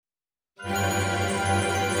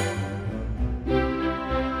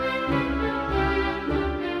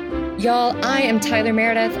Y'all, I am Tyler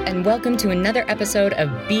Meredith, and welcome to another episode of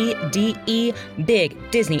BDE, Big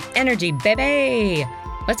Disney Energy, baby!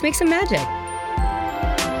 Let's make some magic.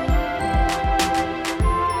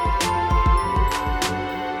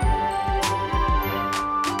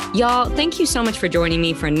 Y'all, thank you so much for joining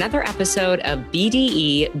me for another episode of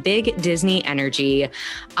BDE, Big Disney Energy.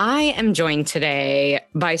 I am joined today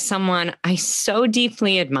by someone I so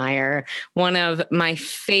deeply admire, one of my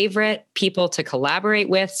favorite people to collaborate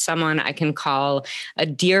with, someone I can call a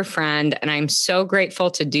dear friend, and I'm so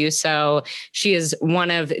grateful to do so. She is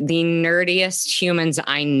one of the nerdiest humans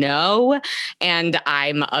I know, and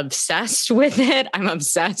I'm obsessed with it. I'm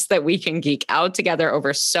obsessed that we can geek out together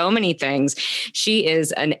over so many things. She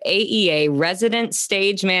is an AEA resident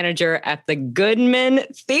stage manager at the Goodman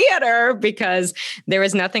Theater, because there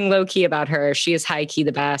is nothing low key about her. She is high key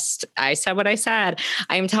the best. I said what I said.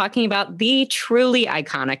 I am talking about the truly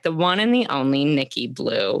iconic, the one and the only Nikki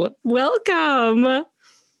Blue. Welcome. Oh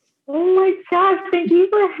my gosh, thank you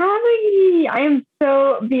for having me. I am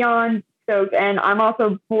so beyond stoked, and I'm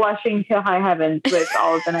also blushing to high heavens with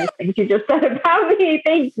all of the nice things you just said about me.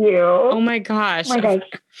 Thank you. Oh my gosh. Oh my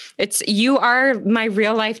gosh. You are my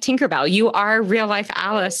real life Tinkerbell. You are real life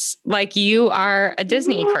Alice. Like, you are a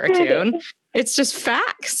Disney cartoon. It's just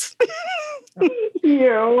facts. Thank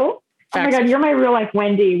you. Facts. Oh my God, you're my real life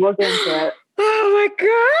Wendy. We'll get into it. Oh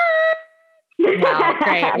my God. Wow,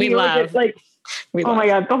 great. We love. Oh my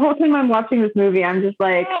God. The whole time I'm watching this movie, I'm just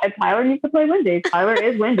like, Tyler needs to play Wendy. Tyler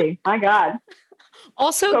is Wendy. My God.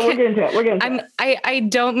 Also, we'll get into it. I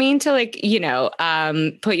don't mean to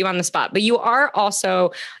put you on the spot, but you are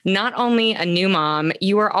also not only a new mom,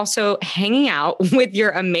 you are also hanging out with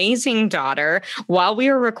your amazing daughter while we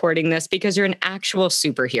were recording this, because you're an actual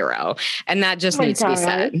superhero. And that just needs to be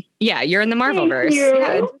said. Yeah, you're in the Marvelverse.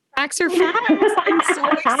 Yeah, facts are facts. I'm so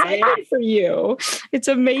excited for you. It's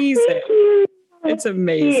amazing. It's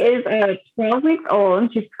amazing. She is 12 weeks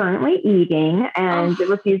old. She's currently eating and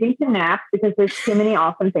refusing to nap because there's too many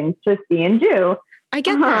awesome things to see and do. I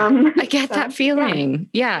get that. I get that feeling.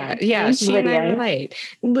 Yeah. She and I relate.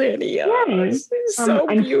 Lydia. Yes. So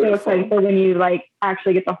I'm beautiful. so excited for when you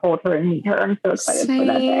actually get to hold her and meet her. I'm so excited for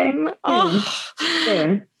that day.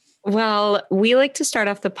 Soon. Well, we like to start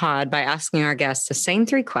off the pod by asking our guests the same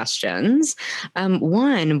three questions.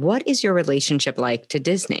 One, what is your relationship like to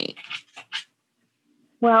Disney?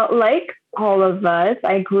 Well, like all of us,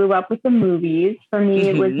 I grew up with the movies. For me,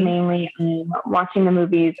 it was mainly watching the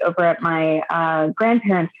movies over at my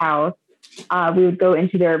grandparents' house. We would go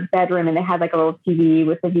into their bedroom, and they had a little TV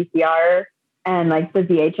with the VCR and the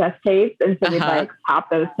VHS tapes. And so we'd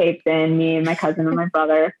pop those tapes in, me and my cousin and my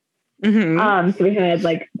brother. So we had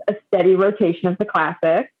a steady rotation of the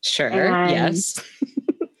classics. Sure. Yes.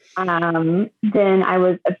 Then I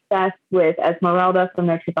was obsessed with Esmeralda from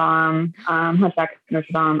Notre Dame, Hunchback of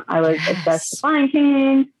Notre Dame. I was obsessed with Lion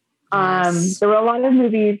King. There were a lot of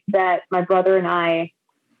movies that my brother and I,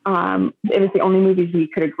 it was the only movies we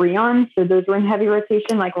could agree on. So those were in heavy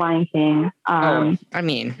rotation, like Lion King. A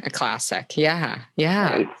classic. Yeah.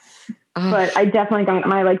 Right. But I definitely got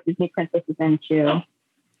my Disney princesses in too.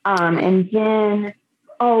 And then,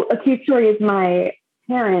 a cute story is my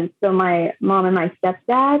parents, so my mom and my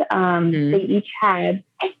stepdad, they each had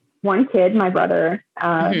one kid. My brother,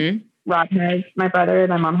 Rob had my brother,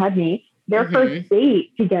 my mom had me. Their first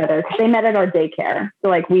date together, because they met at our daycare.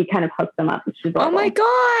 So we kind of hooked them up. Which was oh my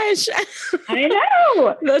gosh. I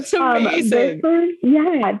know. That's amazing.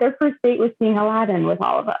 Their first date was seeing Aladdin with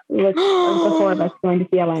all of us. It was the four of us going to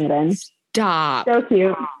see Aladdin. Stop. So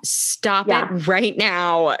cute. Stop it right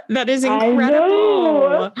now. That is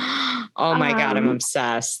incredible. Oh my God, I'm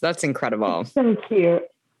obsessed. That's incredible. So cute.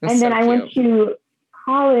 I went to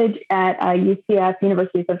college at UCF,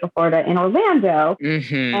 University of Central Florida in Orlando,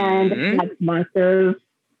 and had lots of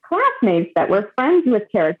classmates that were friends with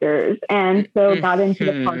characters, and so got into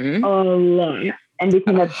the park a lot and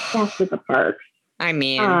became obsessed with the park. I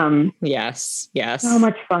mean, yes. So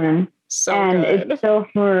much fun. So and good. It's so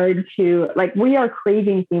hard to we are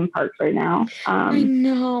craving theme parks right now. I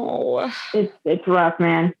know. It's rough,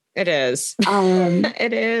 man. It is.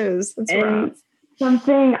 It is. It's rough.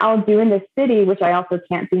 Something I'll do in the city, which I also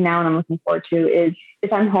can't do now and I'm looking forward to, is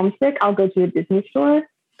if I'm homesick, I'll go to a Disney store,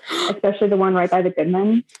 especially the one right by the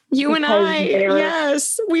Goodman. You and I,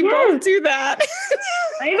 yes, we both do that.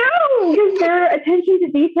 I know, because their attention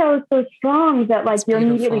to detail is so strong that you're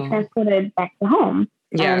immediately transported back to home.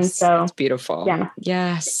 Yes, so it's beautiful. Yeah.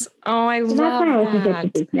 Yes. Oh, I love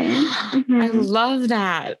that. I love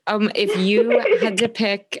that. If you had to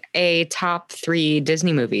pick a top 3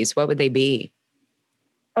 Disney movies, what would they be?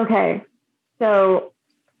 Okay. So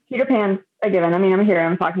Peter Pan's a given. I mean, I'm here,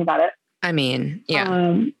 I'm talking about it. I mean,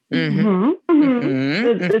 yeah.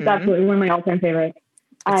 It's absolutely one of my all-time favorites.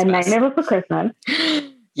 Nightmare Before Christmas.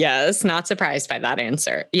 Yes, not surprised by that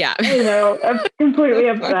answer. Yeah. You know, I'm completely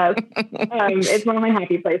obsessed. It's one of my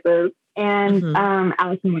happy places. And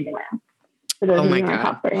Alice in Wonderland. Oh my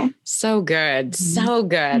God. So good. So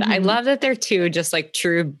good. I love that they're two just like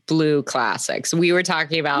true blue classics. We were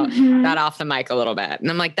talking about that off the mic a little bit.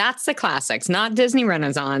 And I'm like, that's the classics, not Disney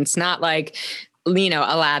Renaissance, not like, you know,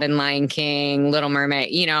 Aladdin, Lion King, Little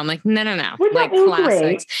Mermaid, you know, I'm like, no. Which like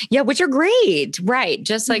classics. Great. Yeah. Which are great. Right.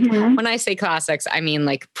 Just like when I say classics, I mean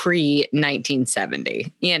like pre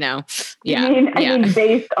 1970, you know? Yeah. I mean,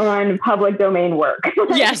 based on public domain work.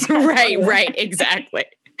 Yes. Right. Exactly.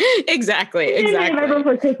 Exactly. Nightmare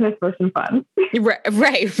Before Christmas for some fun.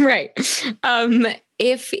 Right.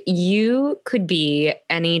 If you could be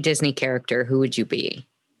any Disney character, who would you be?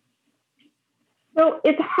 So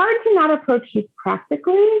it's hard to not approach this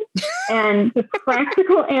practically. And the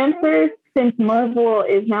practical answer, since Marvel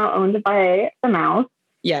is now owned by the mouse,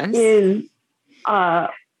 is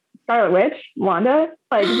Scarlet Witch, Wanda.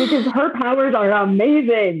 Like, because her powers are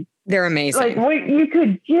amazing. They're amazing. Like, what you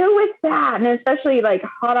could do with that, and especially like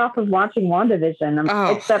hot off of watching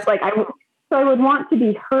WandaVision. Except like I would want to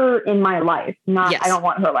be her in my life. Not I don't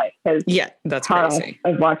want her life because that's crazy.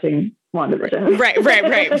 Of watching WandaVision. Right.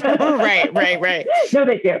 No,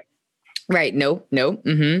 thank you. Right. No.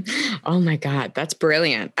 Oh my God. That's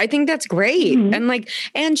brilliant. I think that's great.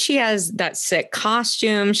 And she has that sick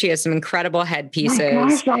costume. She has some incredible headpieces. My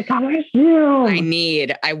gosh,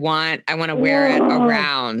 costume. I want to wear it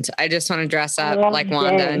around. I just want to dress up like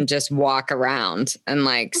Wanda and just walk around and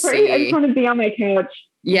like see. I just want to be on my couch.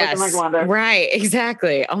 Yes. Right.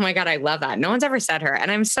 Exactly. Oh my God. I love that. No one's ever said her.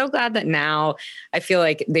 And I'm so glad that now I feel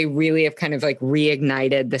like they really have kind of like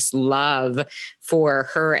reignited this love for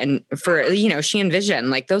her and for, you know, she and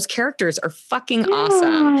Vision. Like those characters are fucking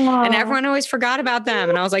awesome. And everyone always forgot about them.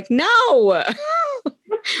 And I was like, no.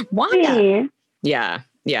 Why? Yeah.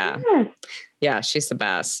 She's the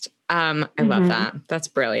best. I love that. That's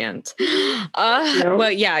brilliant.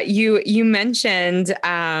 Well, yeah, you mentioned,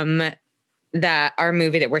 that our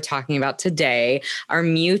movie that we're talking about today, our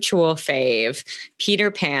mutual fave,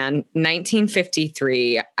 Peter Pan,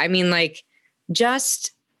 1953. I mean, like,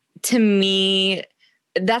 just to me,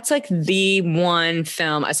 that's like the one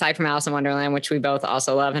film aside from Alice in Wonderland, which we both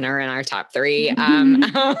also love and are in our top three.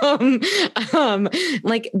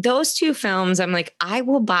 Like those two films, I'm like, I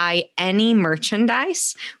will buy any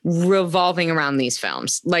merchandise revolving around these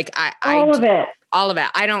films. Like all of it. All of it.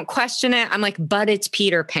 I don't question it. I'm like, but it's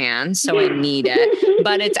Peter Pan, so I need it.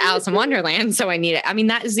 But it's Alice in Wonderland, so I need it. I mean,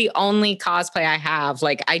 that is the only cosplay I have.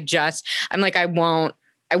 Like, I'm like, I won't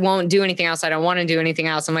do anything else. I don't want to do anything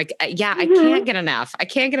else. I'm like, I can't get enough. I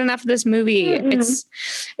can't get enough of this movie. It's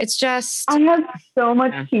just. I have so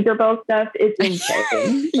much Tinkerbell stuff. It's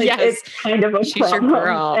insane. Like, it's kind of a She's problem. Your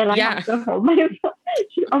girl. And I have to hold myself.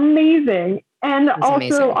 She's amazing. And also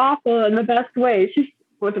amazing. Awful in the best way.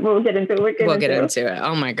 We'll get into it. We'll get into it.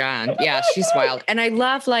 Oh my God. Yeah, she's wild. And I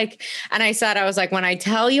love like, and I was like, when I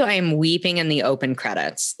tell you I am weeping in the open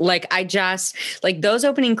credits, like I just, like those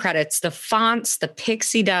opening credits, the fonts, the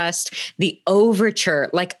pixie dust, the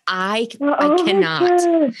overture, like I cannot.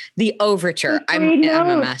 The overture. I'm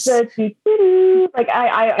a mess. Like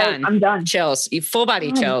I'm done. Chills. Full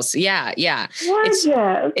body chills. Yeah.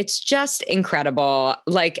 It's just incredible.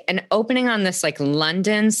 Like an opening on this like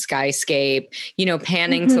London skyscape, you know,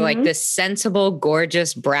 panning to like this sensible,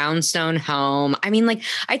 gorgeous brownstone home. I mean, like,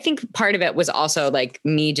 I think part of it was also like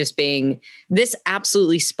me just being, this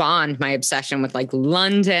absolutely spawned my obsession with like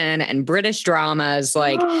London and British dramas,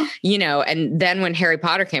 like, you know, and then when Harry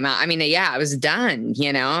Potter came out, I mean, I was done,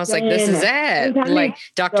 you know, I was like, this is it. Like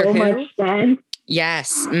Doctor Who.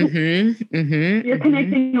 Yes. You're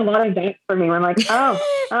connecting a lot of dots for me. I'm like,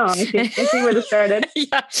 I see where this started.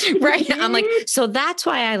 Yeah, right. I'm like, so that's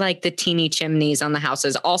why I like the teeny chimneys on the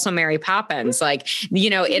houses. Also Mary Poppins, like, you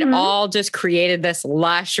know, it all just created this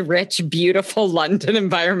lush, rich, beautiful London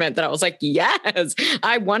environment that I was like, yes,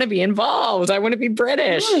 I want to be involved. I want to be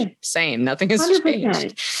British. Same. Nothing has 100%.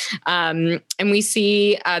 Changed. And we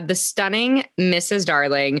see the stunning Mrs.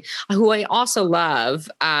 Darling, who I also love.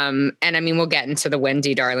 And I mean, we'll get into the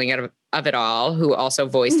Wendy Darling of it all, who also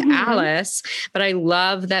voiced Alice. But I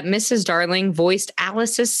love that Mrs. Darling voiced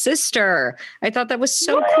Alice's sister. I thought that was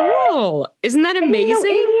so cool. Isn't that amazing?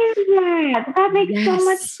 That makes so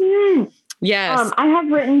much sense. Yes. I have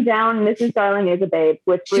written down Mrs. Darling is a babe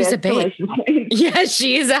with she's a babe. Yeah,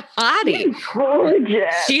 she's a hottie. She's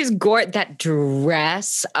gorgeous. She's gorgeous. That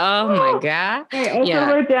dress. Oh my God. I also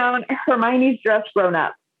wrote down Hermione's dress grown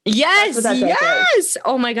up. Yes, That's what that dress yes.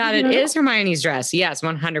 Oh my God, it is Hermione's dress. Yes,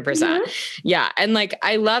 100%. Yeah. And like,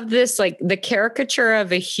 I love this, like the caricature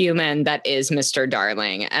of a human that is Mr.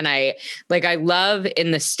 Darling. And I love in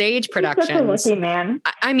the stage productions. Such a lucky man.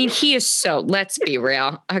 I mean, he is so, let's be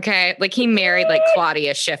real. Okay. Like he married like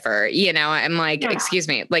Claudia Schiffer, you know, I'm like, excuse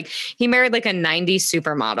me, like he married like a 90s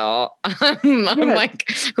supermodel. I'm like,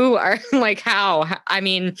 who are like, how? I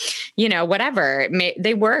mean, you know, whatever.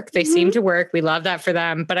 They work. They seem to work. We love that for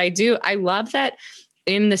them. But I love that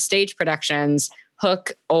in the stage productions,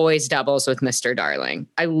 Hook always doubles with Mr. Darling.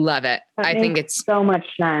 I love it. I think it's so much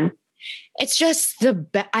fun. It's just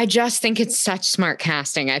I just think it's such smart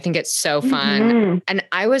casting. I think it's so fun. And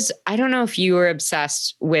I don't know if you were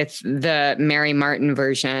obsessed with the Mary Martin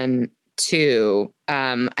version too.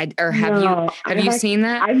 Have you seen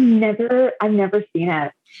that? I've never seen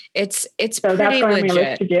it. It's so pretty that's legit. My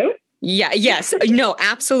list to do. Yeah. Yes. No,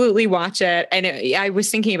 absolutely watch it. And I was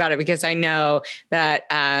thinking about it because I know that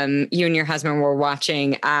you and your husband were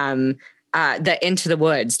watching the Into the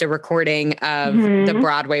Woods, the recording of the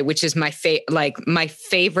Broadway, which is my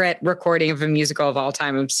favorite recording of a musical of all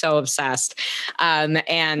time. I'm so obsessed.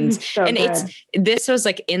 This was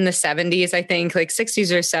like in the 70s, I think, like 60s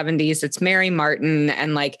or 70s. It's Mary Martin,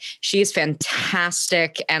 and like she is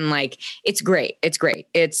fantastic, and like it's great. It's great.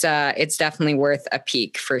 It's definitely worth a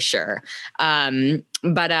peek for sure.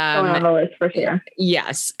 But on the list for sure.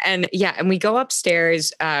 Yes. And we go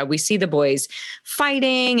upstairs, we see the boys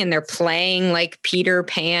fighting and they're playing like Peter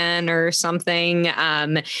Pan or something.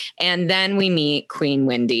 And then we meet Queen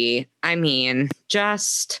Wendy. I mean,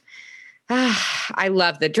 just I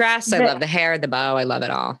love the dress, I love the hair, the bow, I love it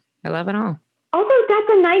all. Also, that's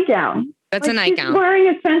a nightgown. That's a nightgown. Wearing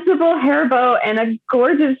a sensible hair bow and a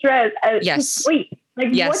gorgeous dress. Yes. Wait. Like,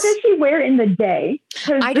 what does she wear in the day?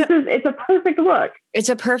 Because it's a perfect look. It's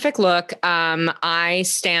a perfect look. I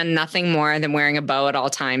stand nothing more than wearing a bow at all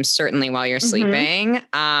times, certainly while you're sleeping.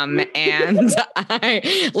 And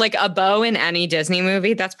I like a bow in any Disney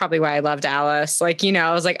movie. That's probably why I loved Alice. Like, you know,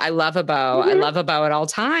 I was like, I love a bow. I love a bow at all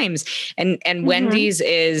times. And Wendy's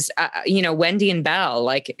is, Wendy and Belle,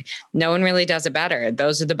 like no one really does it better.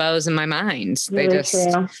 Those are the bows in my mind. They just,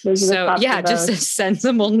 just a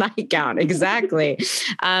sensible nightgown. Exactly.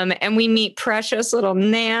 And we meet precious little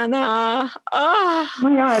Nana. Oh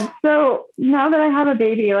my God. So now that I have a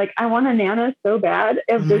baby, like I want a Nana so bad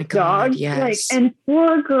of this dog. Yes. Like, and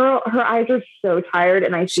poor girl, her eyes are so tired,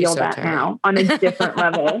 and I feel that tired now on a different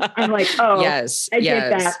level. I'm like, oh, yes, I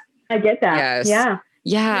get that. Yes. Yeah.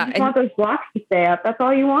 Yeah. You just want those blocks to stay up. That's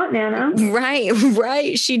all you want, Nana.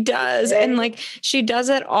 Right. She does. And like, she does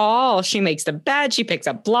it all. She makes the bed. She picks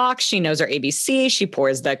up blocks. She knows her ABC. She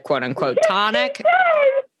pours the quote unquote tonic.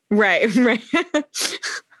 Right.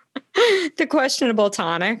 The questionable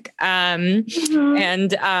tonic. And then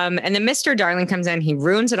Mr. Darling comes in, he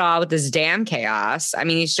ruins it all with this damn chaos. I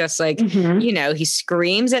mean, he's just like, he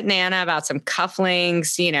screams at Nana about some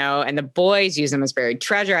cufflinks, and the boys use them as buried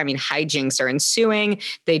treasure. I mean, hijinks are ensuing.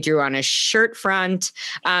 They drew on his shirt front.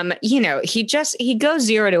 He goes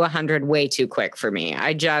 0 to 100 way too quick for me.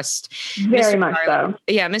 Very much so.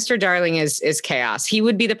 Yeah. Mr. Darling is chaos. He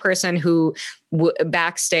would be the person who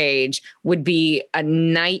backstage would be a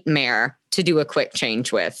nightmare to do a quick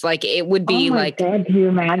change with. Like it would be God, can you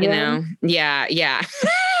imagine? Yeah.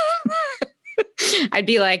 I'd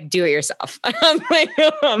be like, do it yourself.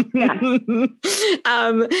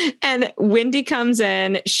 And Wendy comes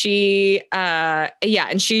in, and she's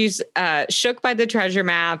shook by the treasure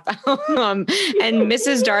map. And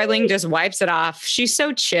Mrs. Darling just wipes it off. She's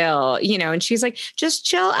so chill, and she's like, just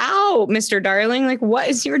chill out, Mr. Darling. Like, what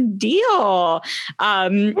is your deal?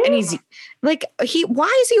 And he's like,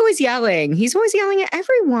 why is he always yelling? He's always yelling at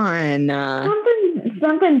everyone.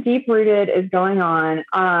 Something deep rooted is going on.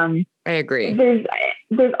 I agree.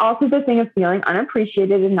 There's also the thing of feeling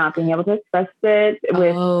unappreciated and not being able to express it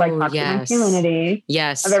with toxic masculinity.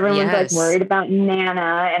 Yes. Of everyone's like worried about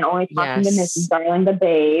Nana and only talking to Mrs. Darling, the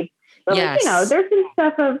babe. But there's some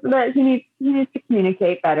stuff that he needs to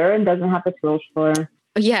communicate better and doesn't have the tools for.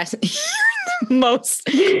 Yes.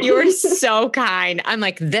 You're so kind. I'm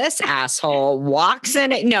like, this asshole walks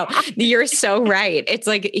in it. No, you're so right. It's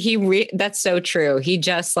like that's so true. He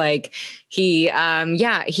just like he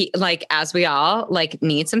like, as we all like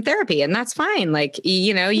need some therapy, and that's fine. Like,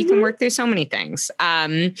 you can work through so many things.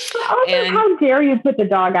 Also, how dare you put the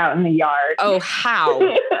dog out in the yard? Oh,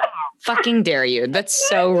 how fucking dare you? That's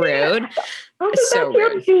so rude. Also, that's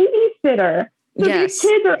your babysitter. So these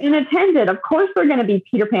kids are unattended. Of course, they're going to be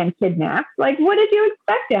Peter Pan kidnapped. Like, what did you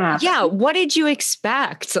expect to happen? Yeah. What did you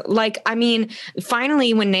expect? Like, I mean,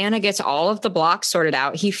 finally, when Nana gets all of the blocks sorted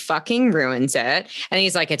out, he fucking ruins it. And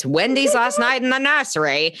he's like, it's Wendy's last night in the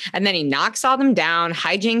nursery. And then he knocks all them down.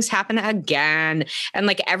 Hijinks happen again. And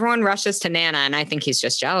like everyone rushes to Nana. And I think he's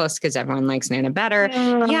just jealous because everyone likes Nana better.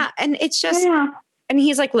 Yeah. And it's just... Yeah. And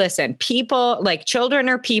he's like, listen, people, like children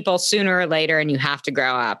are people sooner or later, and you have to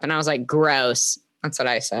grow up. And I was like, gross. That's what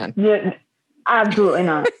I said. Yeah, absolutely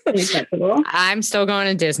not acceptable. I'm still going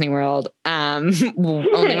to Disney World, only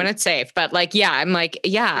when it's safe. But like, yeah, I'm like,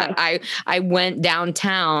 yeah, I went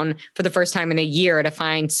downtown for the first time in a year to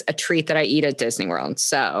find a treat that I eat at Disney World.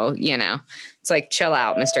 So, you know, it's like, chill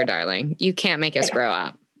out, Mr. Darling. You can't make us grow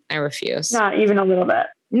up. I refuse. Not even a little bit.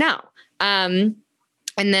 No.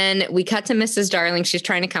 And then we cut to Mrs. Darling. She's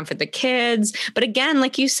trying to comfort the kids. But again,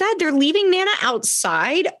 like you said, they're leaving Nana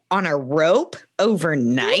outside on a rope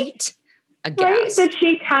overnight. Right? Did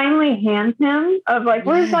she kindly hand him of like,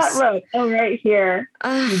 where's that rope? Oh, right here.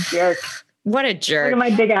 You jerk. What a jerk. Look at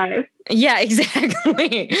my big eyes. Yeah,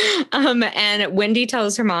 exactly. And Wendy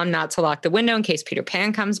tells her mom not to lock the window in case Peter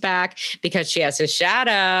Pan comes back because she has his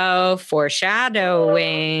shadow.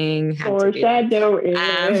 Foreshadowing.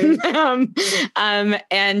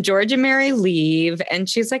 And George and Mary leave. And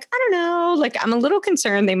she's like, I don't know. Like, I'm a little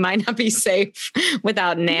concerned they might not be safe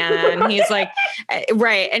without Nana. And he's like,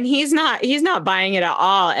 right. And he's not buying it at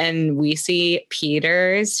all. And we see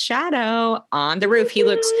Peter's shadow on the roof. He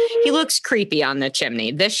looks creepy on the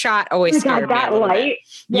chimney. This shot always scared me a little bit.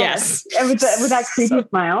 Yes. And with that creepy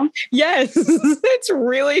smile. Yes. It's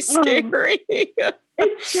really scary.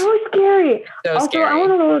 It's so scary. Also, I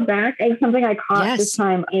want to roll it back as something I caught this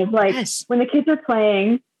time of like when the kids are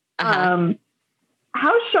playing, how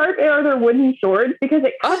sharp are their wooden swords? Because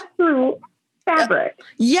it cuts through fabric.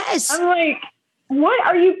 Yes. I'm like, what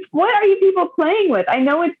are you people playing with? I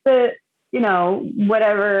know it's the,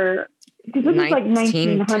 whatever. Because this is like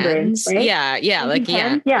 1900s, right? Yeah, yeah, like,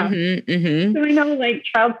 yeah. Mm-hmm, mm-hmm. So I know, like,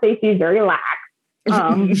 child safety is very lax.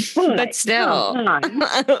 But still,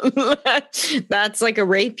 that's like a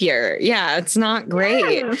rapier. Yeah, it's not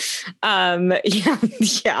great.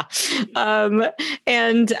 Yeah.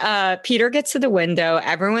 And Peter gets to the window.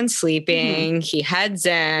 Everyone's sleeping. Mm-hmm. He heads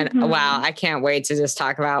in. Mm-hmm. Wow, I can't wait to just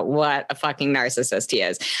talk about what a fucking narcissist he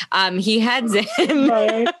is. He heads in.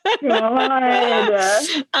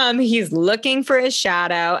 He's looking for his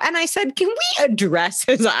shadow. And I said, can we address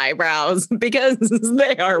his eyebrows? Because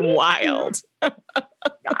they are wild.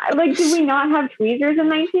 Like, did we not have tweezers in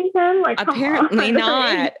 1910? Like, apparently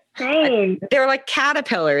not. They're like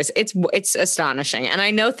caterpillars. It's astonishing. And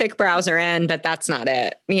I know thick brows are in, but that's not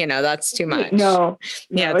it. That's too much. No,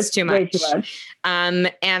 it's too much. Way too much.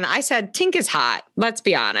 And I said, Tink is hot. Let's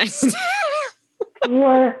be honest.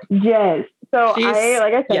 Gorgeous. So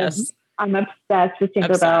like I said, I'm obsessed with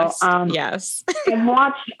Tinkerbell. Yes. I've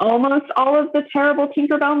watched almost all of the terrible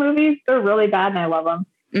Tinkerbell movies. They're really bad and I love them.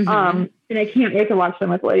 Mm-hmm. And I can't wait to watch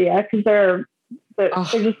them with Lydia because they're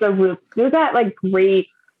just there's that like great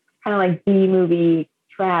kind of like B movie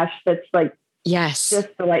trash that's like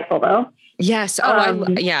just delightful though. Yes. I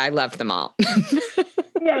love them all.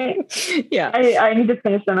 Yeah. I need to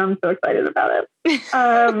finish them. I'm so excited about it.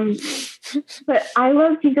 But I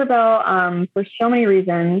love Tinkerbell for so many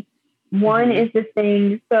reasons. One is this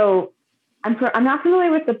thing. So I'm not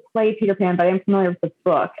familiar with the play Peter Pan, but I'm familiar with the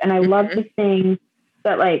book, and I love this thing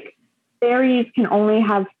that like fairies can only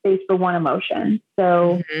have space for one emotion.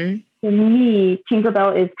 So to me,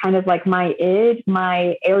 Tinkerbell is kind of like my id,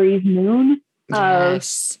 my Aries moon.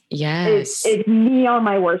 Yes. It's me on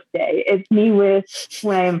my worst day. It's me when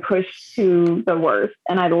I am pushed to the worst,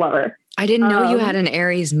 and I love her. I didn't know you had an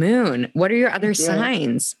Aries moon. What are your other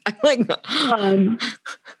signs? I'm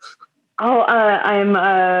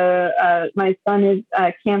my sun is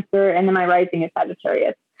Cancer, and then my rising is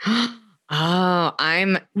Sagittarius. Oh,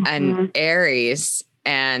 I'm an Aries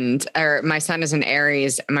or my sun is an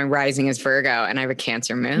Aries and my rising is Virgo and I have a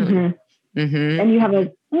Cancer moon. And you have you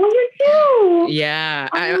too. Yeah.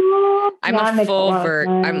 I'm a full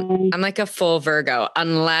Virgo. I'm like a full Virgo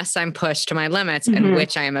unless I'm pushed to my limits, in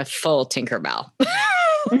which I am a full Tinkerbell.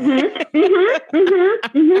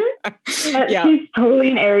 She's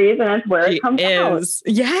totally an Aries, and that's where it comes out.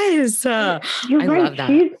 Yes. You're right. Love that.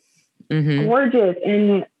 She's gorgeous.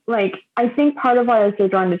 And like, I think part of why I was so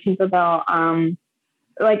drawn to Tinkerbell,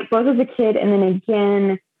 like both as a kid and then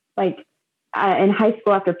again, like in high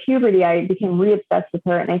school after puberty, I became re-obsessed with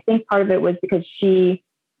her. And I think part of it was because she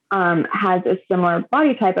has a similar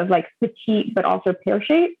body type of like petite, but also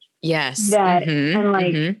pear-shaped. Yes. And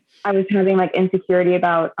like, I was having like insecurity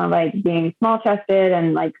about like being small chested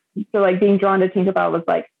and like, so like being drawn to Tinkerbell was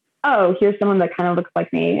like, oh, here's someone that kind of looks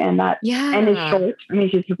like me and that, and is short. I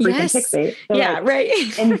mean, she's a freaking pixie. So yeah. like,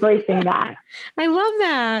 right. embracing that. I love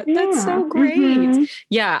that. Yeah. That's so great. Mm-hmm.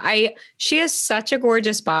 Yeah. She has such a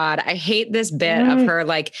gorgeous bod. I hate this bit of her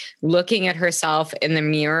like looking at herself in the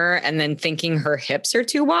mirror and then thinking her hips are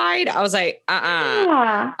too wide. I was like,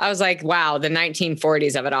 Yeah. I was like, wow, the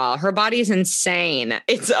 1940s of it all. Her body's insane.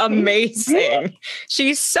 It's amazing.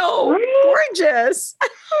 She's so gorgeous.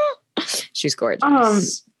 She's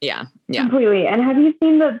gorgeous. Yeah. Completely. And have you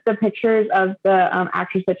seen the pictures of the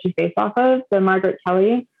actress that she's based off of, the Margaret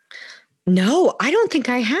Kelly? No, I don't think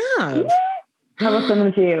I have. I will send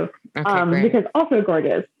them to you. Okay, because also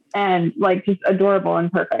gorgeous and like just adorable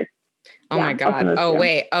and perfect. Oh my God. Oh,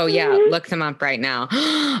 wait. Oh yeah. Look them up right now.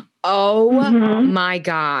 Oh my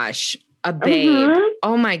gosh. A babe.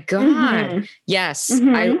 Oh my God. Yes.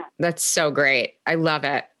 That's so great. I love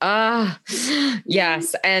it.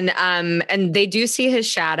 Yes. And they do see his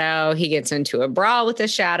shadow. He gets into a brawl with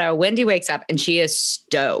his shadow. Wendy wakes up and she is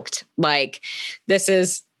stoked. Like this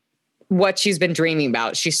is what she's been dreaming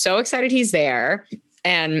about. She's so excited he's there.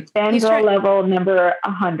 And fangirl level number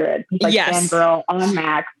 100. Like yes. Fangirl on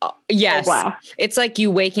max. Yes. Oh, wow. It's like you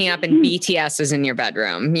waking up and BTS is in your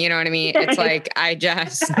bedroom. You know what I mean? It's like,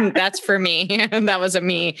 that's for me. That was a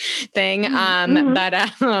me thing. And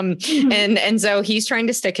so he's trying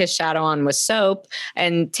to stick his shadow on with soap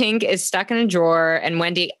and Tink is stuck in a drawer and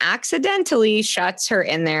Wendy accidentally shuts her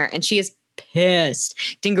in there and she is pissed.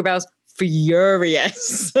 Tinkerbell's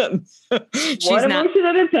furious. She's one emotion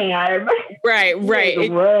at a time.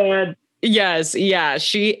 Right. Yes. Yeah.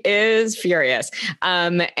 She is furious.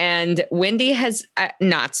 And Wendy has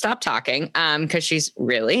not stopped talking, cause she's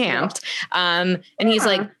really amped. And he's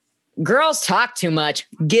like, girls talk too much.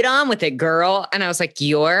 Get on with it, girl. And I was like,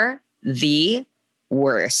 you're the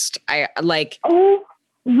worst. Oh,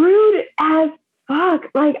 rude as fuck.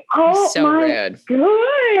 Like, oh so my rude.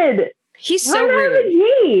 God. He's so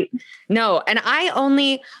rude. No. And I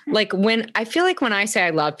only like when I feel like when I say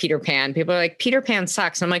I love Peter Pan, people are like, Peter Pan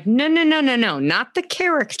sucks. I'm like, no, not the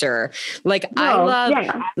character. Like I love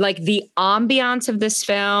like the ambiance of this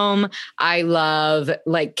film. I love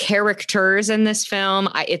like characters in this film.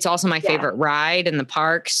 It's also my favorite ride in the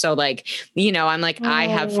park. So like, you know, I'm like, I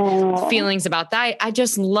have feelings about that. I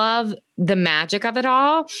just love the magic of it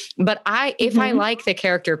all. But if I like the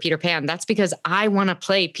character of Peter Pan, that's because I want to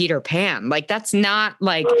play Peter Pan. Like, that's not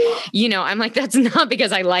like, you know, I'm like, that's not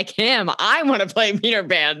because I like him. I want to play Peter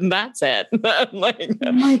Pan. That's it. Like,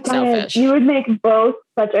 oh my God. Selfish. You would make both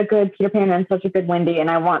such a good Peter Pan and such a good Wendy.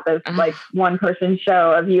 And I want this like one person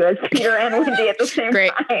show of you as Peter and Wendy at the same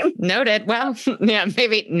time. Noted. Well, yeah,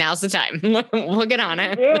 maybe now's the time. We'll get on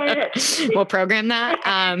it. Yeah. We'll program that.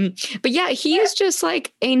 But yeah, he is just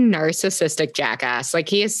like a narcissistic jackass. Like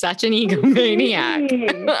he is such an egomaniac.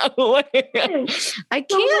 I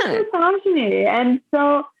can't. And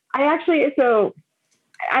so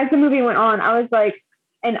as the movie went on, I was like,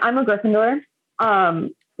 and I'm a Gryffindor.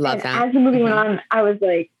 Love that. As the movie went on, I was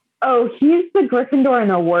like, oh, he's the Gryffindor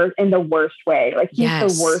in the worst way. Like he's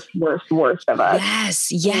the worst of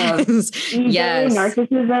us. Yes.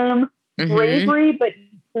 Narcissism, bravery, but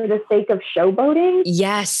for the sake of showboating.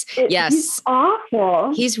 Yes. He's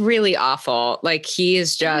awful. He's really awful. Like he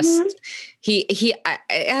is just,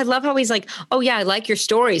 I love how he's like, oh yeah, I like your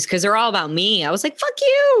stories because they're all about me. I was like, fuck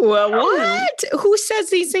you. What? Who says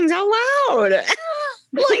these things out loud?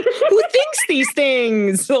 Like, who thinks these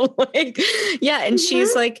things? Like, yeah. And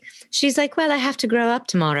she's like, well, I have to grow up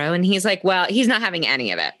tomorrow. And he's like, well, he's not having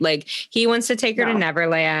any of it. Like, he wants to take her to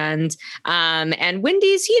Neverland. And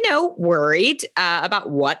Wendy's, you know, worried about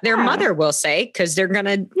what their mother will say because they're going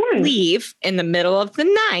to leave in the middle of the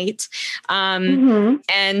night. And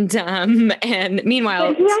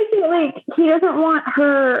meanwhile, he doesn't want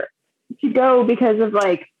her to go because of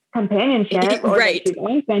like companionship or right. To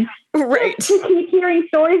keep hearing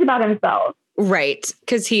stories about himself. Right.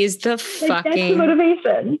 Because he's the fucking that's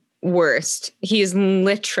motivation. Worst. He's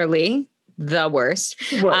literally the worst.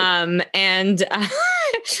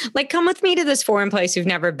 Like, come with me to this foreign place you've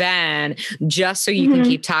never been just so you can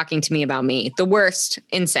keep talking to me about me. The worst.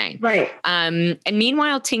 Insane. Right. And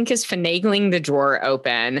meanwhile, Tink is finagling the drawer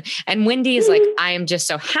open and Wendy is like, I am just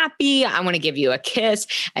so happy. I want to give you a kiss.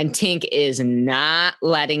 And Tink is not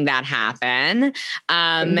letting that happen.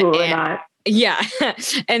 Yeah.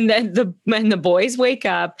 And then the boys wake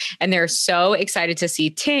up and they're so excited to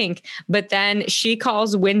see Tink, but then she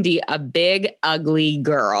calls Wendy a big, ugly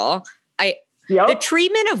girl. Yep. The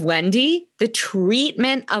treatment of Wendy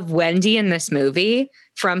in this movie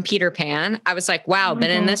from Peter Pan, I was like, wow, been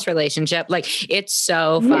in this relationship. Like, it's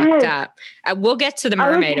so fucked up. We'll get to the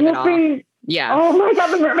mermaid of it all. Yeah. Oh my God,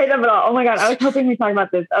 the mermaid of it all. Oh my God. I was hoping we talk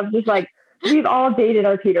about this. I was just like, we've all dated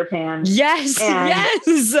our Peter Pan. Yes.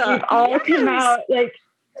 We've all come out like,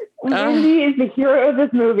 Wendy is the hero of this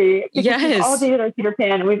movie. Yes. We've all dated our Peter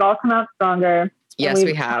Pan and we've all come out stronger. Yes,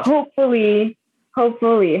 we have. Hopefully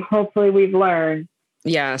we've learned.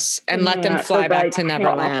 Yes. And let them fly back to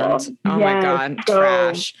Neverland. Oh my God.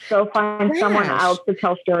 Trash. So find someone else to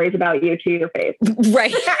tell stories about you to your face.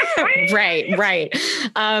 Right. Right.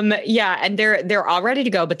 Yeah. And they're all ready to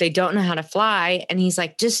go, but they don't know how to fly. And he's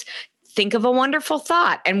like, just think of a wonderful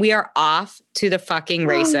thought. And we are off to the fucking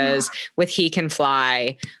races with He Can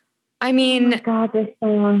Fly. I mean, oh my God,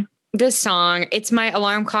 this song, it's my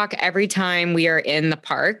alarm clock every time we are in the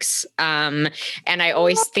parks. And I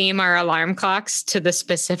always theme our alarm clocks to the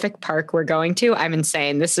specific park we're going to. I'm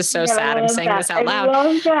insane. This is so sad. I'm saying this out loud.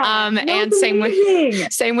 And same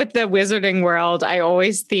with the Wizarding World. I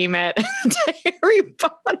always theme it to Harry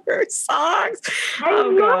Potter songs. I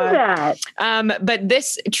love that. But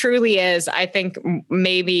this truly is, I think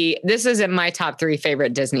maybe this is in my top 3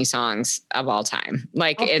 favorite Disney songs of all time.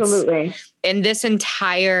 Like Absolutely. And this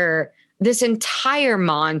entire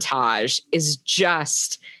montage is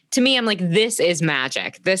just, to me, I'm like, this is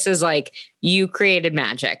magic. This is like, you created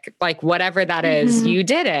magic, like whatever that is, you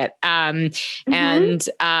did it. And then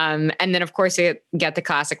of course you get the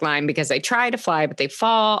classic line, because they try to fly, but they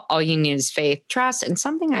fall. All you need is faith, trust, and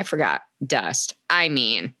something I forgot, dust. I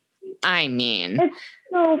mean, it's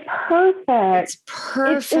so perfect. It's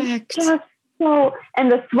perfect. It's just so,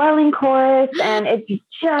 and the swelling chorus, and it's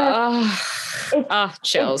just,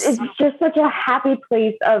 chills. It's just such a happy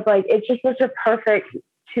place of like, it's just such a perfect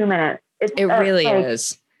 2 minutes. It really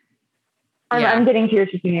is. I'm getting tears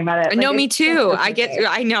just thinking about it. No, me too. I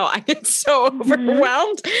get so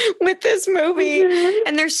overwhelmed with this movie.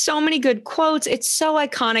 And there's so many good quotes. It's so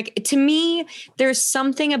iconic. To me, there's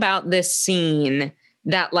something about this scene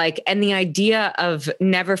that like, and the idea of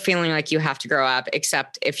never feeling like you have to grow up,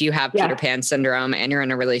 except if you have Peter Pan syndrome and you're in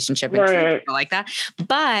a relationship and people like that.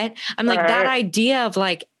 But I'm like, that idea of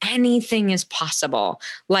like, anything is possible.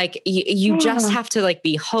 Like you just have to like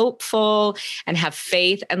be hopeful and have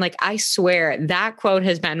faith. And like, I swear that quote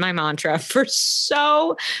has been my mantra for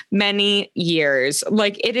so many years.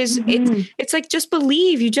 Like it is, it's like, just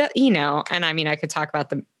believe, and I mean, I could talk about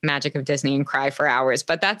the magic of Disney and cry for hours,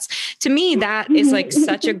 but that's, to me, that is like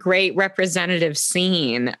such a great representative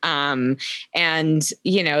scene. And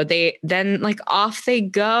they then like off they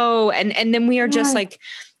go. And then we are just like,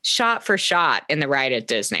 shot for shot in the ride at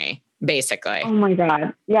Disney, basically. Oh my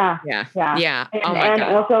God. Yeah. And, oh my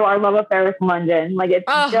God. Also our love affair with London. Like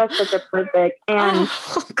it's just such a perfect, and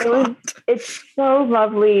it's so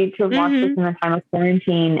lovely to watch this in the time of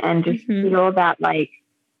quarantine and just feel that like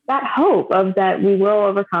that hope of that we will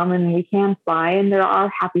overcome and we can fly and there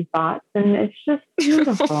are happy thoughts, and it's just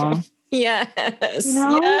beautiful. Yes.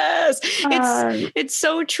 It's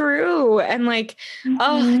so true. And like,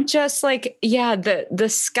 just like, the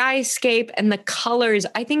skyscape and the colors.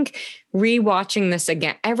 I think rewatching this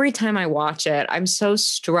again, every time I watch it, I'm so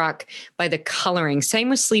struck by the coloring. Same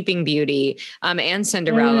with Sleeping Beauty, and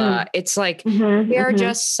Cinderella. It's like, they are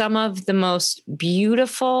just some of the most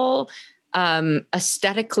beautiful,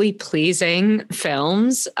 aesthetically pleasing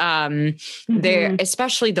films. They're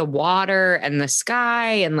especially the water and the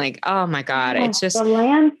sky and like, oh my God, it's just the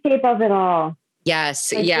landscape of it all.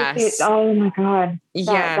 Yes. Oh my God.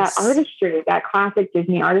 That artistry, that classic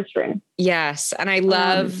Disney artistry. Yes. And I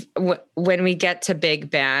love when we get to Big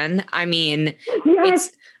Ben. I mean,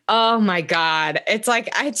 it's, oh my God. It's like,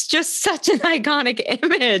 it's just such an iconic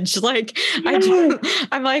image. Like,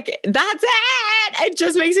 I'm like, that's it. It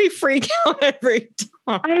just makes me freak out every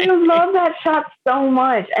time. I love that shot so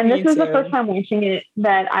much. And this was the first time watching it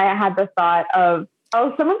that I had the thought of,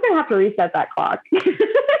 oh, someone's going to have to reset that clock.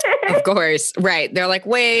 Of course. Right. They're like,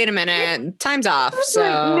 wait a minute, time's off.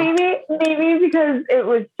 So maybe because it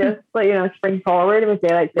was just like, spring forward. It was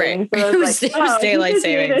daylight savings. Right. So it was daylight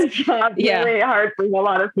savings. It's really hard for a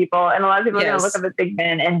lot of people. And a lot of people are going to look up at Big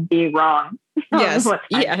Ben and be wrong. Yes.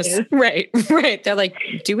 Right. They're like,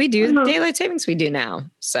 do we do daylight savings? We do now.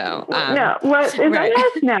 So no, what is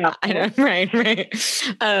that now? I know. Right.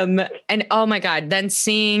 And oh my God, then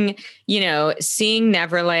seeing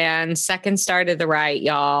Neverland, second start of the ride,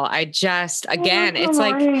 y'all. I just, again, it's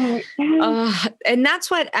like, and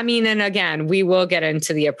that's what, I mean, and again, we will get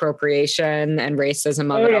into the appropriation and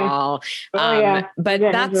racism of it all. But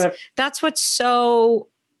that's what's so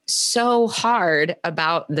so hard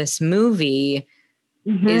about this movie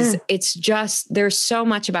is it's just, there's so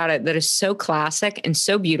much about it that is so classic and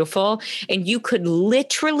so beautiful. And you could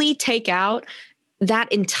literally take out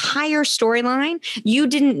that entire storyline. You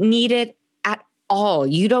didn't need it at all.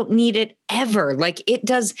 You don't need it ever. Like, it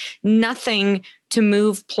does nothing to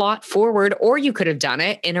move plot forward, or you could have done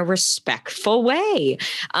it in a respectful way.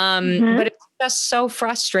 But it's just so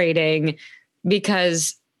frustrating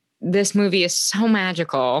because this movie is so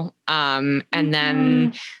magical. And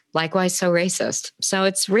then likewise so racist. So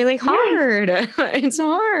it's really hard. It's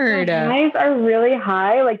hard. The highs are really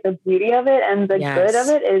high. Like, the beauty of it and the good of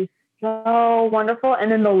it is so wonderful.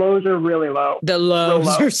 And then the lows are really low. The lows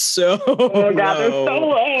are so oh God, they're so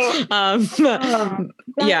low.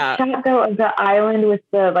 Yeah. Shot though of the island with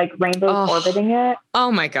the like rainbows orbiting it.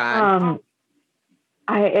 Oh my God.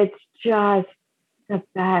 It's just the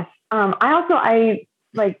best. I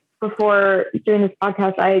like, before doing this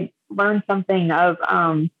podcast, I learned something of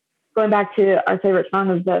going back to our favorite song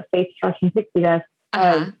of the Faith, Trust, and Pixie Dust.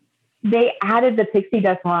 They added the Pixie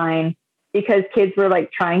Dust line because kids were like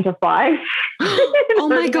trying to fly. Oh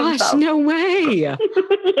my gosh, no way.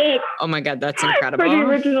 Oh my God, that's incredible. For the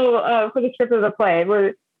original, for the script of the play,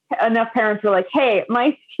 where enough parents were like, hey,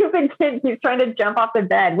 my stupid kid keeps trying to jump off the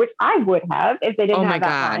bed, which I would have if they didn't have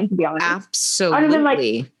that line, to be honest. Absolutely. I would have been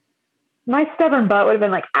like, my stubborn butt would have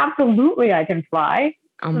been like, absolutely, I can fly.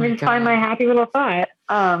 Oh my God. Find my happy little thought.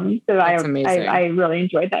 So that's amazing. I really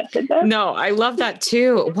enjoyed that tidbit. No, I love that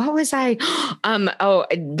too. What was I?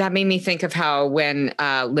 That made me think of how when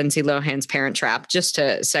Lindsay Lohan's Parent Trap, just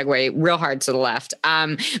to segue real hard to the left.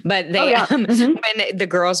 But they, when the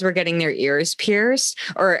girls were getting their ears pierced,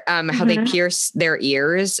 or how they pierced their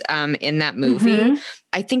ears in that movie.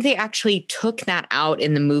 I think they actually took that out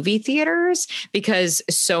in the movie theaters because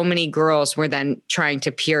so many girls were then trying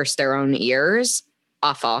to pierce their own ears.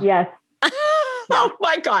 Awful. Yes. Oh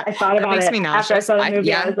my God. I thought about it. Me nauseous. After I saw the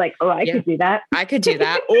movie, I was like, oh, I could do that. I could do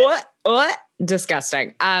that. What?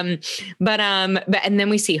 Disgusting. But and then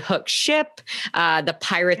we see Hook's ship. The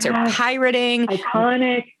pirates are pirating.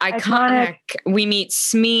 Iconic. We meet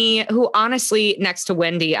Smee, who honestly, next to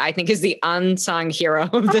Wendy, I think is the unsung hero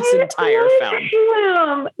of this entire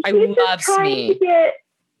film. I love Smee. He's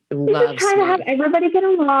just trying to have everybody get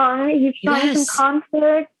along. He's trying some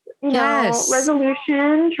conflict.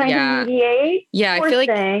 Resolution, trying to mediate. Yeah, I feel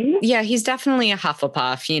like, he's definitely a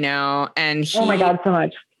Hufflepuff, and oh my God, so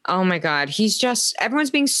much. Oh my God. He's just,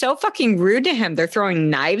 everyone's being so fucking rude to him. They're throwing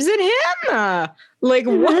knives at him.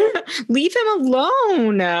 What? Leave him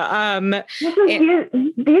alone.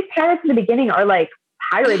 These pirates in the beginning are like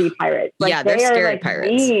piratey pirates. Like, they're scary like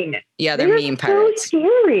pirates. Mean. Yeah, they're mean pirates. So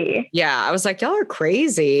scary. Yeah, I was like, y'all are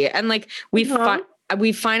crazy. And like, we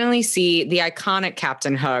finally see the iconic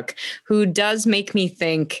Captain Hook, who does make me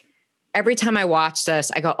think every time I watch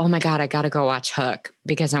this, I go, oh my God, I got to go watch Hook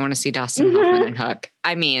because I want to see Dustin Hoffman and Hook.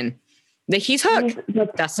 I mean, he's Hook.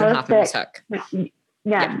 Dustin Hoffman is Hook.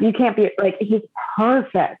 Yeah, you can't be like, he's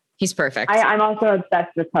perfect. He's perfect. I'm also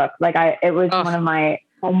obsessed with Hook. Like it was one of my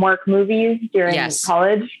homework movies during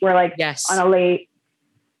college where like on a late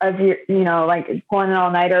of your, like pulling an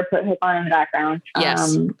all-nighter, put Hook on in the background. I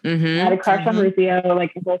had a crush on Rufio,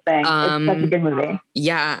 like the whole thing. It's such a good movie.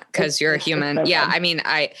 Yeah, because you're a human. So I mean,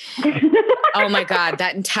 oh my God,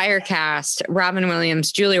 that entire cast, Robin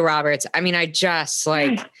Williams, Julia Roberts. I mean, I just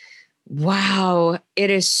like, wow, it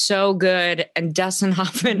is so good. And Dustin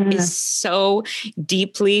Hoffman is so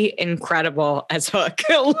deeply incredible as Hook.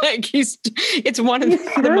 Like it's one of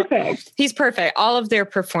he's perfect. All of their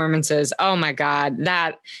performances. Oh my God.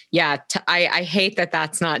 I hate that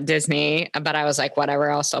that's not Disney, but I was like,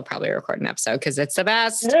 whatever, I'll still probably record an episode because it's the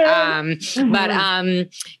best. But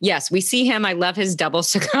yes, we see him. I love his double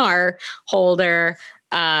cigar holder.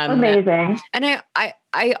 Amazing. And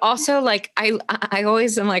I also like, I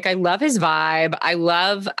always am like, I love his vibe. I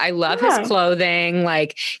love his clothing.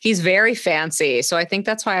 Like he's very fancy. So I think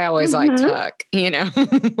that's why I always liked Hook,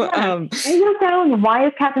 I just found, why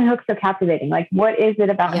is Captain Hook so captivating? Like, what is it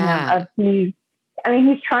about him?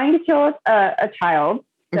 He's trying to kill a child.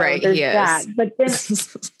 So right. He is. That. But then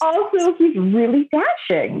also he's really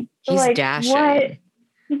dashing. So he's dashing. What?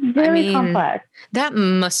 It's very complex. That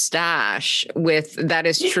mustache that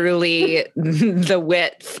is truly the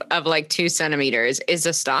width of like 2 centimeters is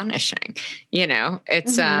astonishing.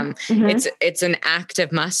 It's it's an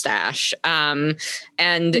active mustache.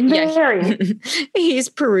 He's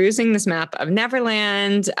perusing this map of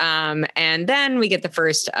Neverland. And then we get the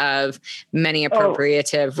first of many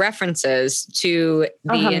appropriative references to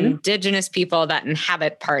the indigenous people that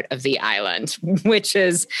inhabit part of the island, which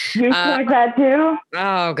is you like that too?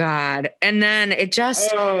 Oh, Oh God. And then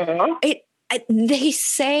they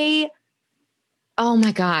say, oh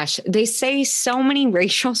my gosh, they say so many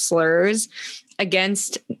racial slurs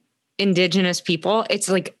against Indigenous people. It's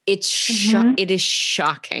like, it is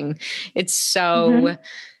shocking. It's so,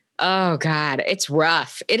 oh God, it's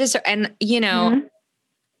rough. It is. And,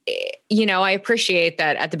 I appreciate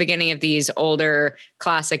that at the beginning of these older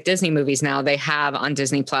classic Disney movies now, they have on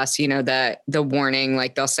Disney Plus, the warning,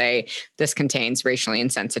 like they'll say this contains racially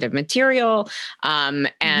insensitive material.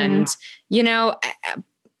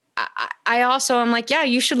 I also am like, yeah,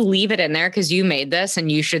 you should leave it in there because you made this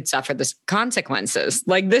and you should suffer the consequences.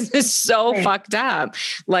 Like, this is so fucked up.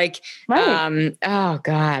 Like, oh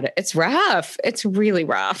God, it's rough. It's really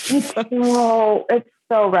rough. It's so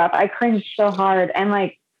rough. I cringed so hard. And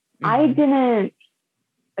like,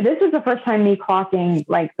 this was the first time me clocking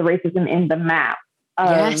like the racism in the map.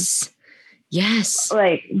 Yes.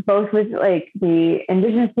 Like both with like the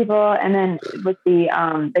Indigenous people and then with the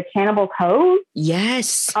Cannibal Cove.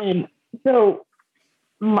 Yes. So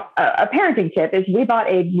a parenting tip is we bought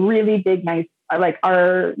a really big, nice,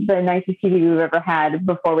 the nicest TV we've ever had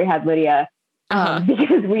before we had Lydia,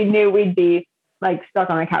 because we knew we'd be like stuck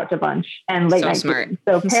on the couch a bunch and late night. Smart.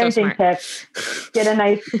 So parenting tip, get a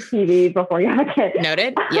nice TV before you have a kid.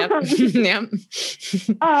 Noted. Yep. Yep.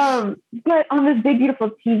 But on this big, beautiful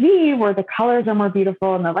TV where the colors are more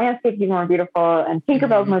beautiful and the landscape is more beautiful and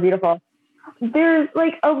Tinkerbell's more beautiful, there's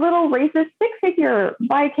like a little racist stick figure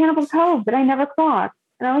by Cannibal Cove that I never clocked.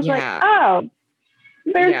 And I was like, oh,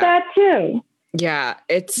 there's that too. Yeah.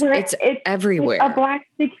 It's everywhere. It's a black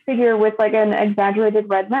stick figure with like an exaggerated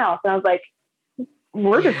red mouth. And I was like,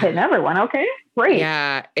 we're just hitting everyone. Okay, great.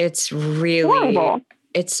 Yeah, it's really horrible.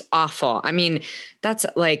 It's awful. I mean, that's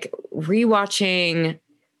like rewatching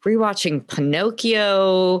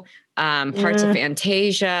Pinocchio, parts of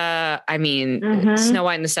Fantasia. I mean, Snow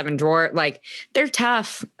White and the Seven Dwarfs. Like, they're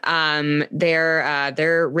tough.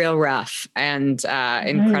 They're real rough and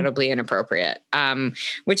incredibly inappropriate.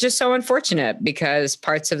 Which is so unfortunate because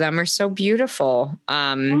parts of them are so beautiful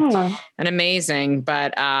and amazing.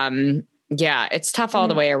 But yeah, it's tough all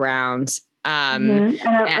the way around. And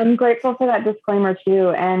I'm grateful for that disclaimer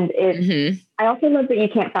too. And I also love that you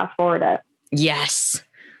can't fast forward it. Yes.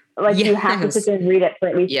 Like you have to sit there and read it for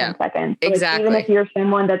at least 10 seconds. So exactly. Even if you're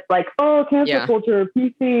someone that's like, oh, cancel culture,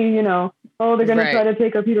 PC, they're going to try to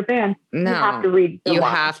take a Peter Pan. No, you have to read it. You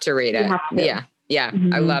have to read it. Yeah. Yeah.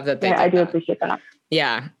 I love that. I do appreciate that.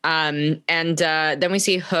 Yeah. And then we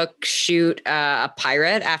see Hook shoot a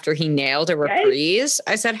pirate after he nailed a reprise.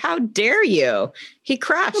 I said, how dare you? He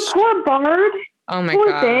crushed. The poor Bard. Oh my poor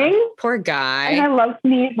God. Thing. Poor guy. And I love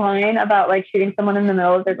Snee's line about like shooting someone in the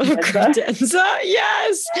middle of their credenza.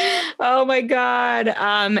 Yes. Oh my God.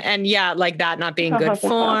 And yeah, like that not being good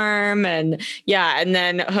form. And yeah. And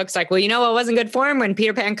then Hook's like, well, you know what wasn't good form? When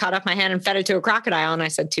Peter Pan cut off my hand and fed it to a crocodile. And I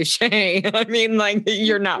said, touche. I mean, like,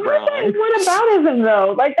 you're not wrong. What aboutism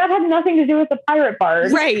though? Like that had nothing to do with the pirate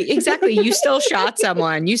Bard. Right. Exactly. You still shot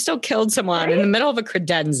someone. You still killed someone in the middle of a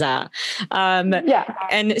credenza.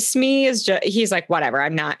 And Smee is just, he's like, whatever,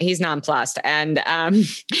 he's nonplussed. And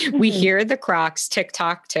we hear the crocs tick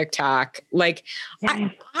tock. Like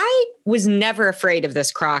I was never afraid of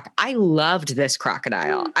this croc. I loved this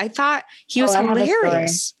crocodile. I thought he was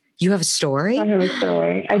hilarious. You have a story? I have a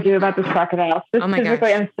story. I do about this crocodile.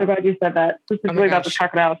 Specifically, I'm so glad you said that. Specifically about the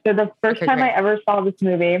crocodile. So the first time I ever saw this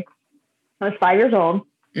movie, I was 5 years old.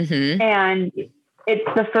 And it's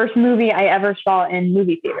the first movie I ever saw in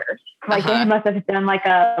movie theaters. Like they must have done like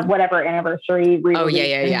a whatever anniversary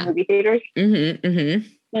re-release in movie theaters.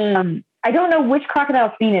 I don't know which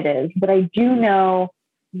crocodile scene it is, but I do know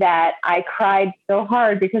that I cried so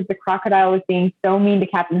hard because the crocodile was being so mean to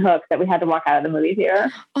Captain Hook that we had to walk out of the movie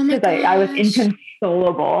theater. Oh my God. I was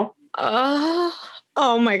inconsolable.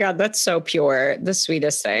 Oh my God. That's so pure. The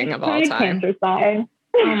sweetest thing of all time. Cancer sign.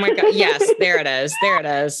 Oh my God. Yes, there it is.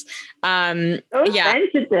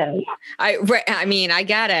 Sensitive. I mean, I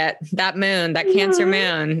get it. That moon, that Cancer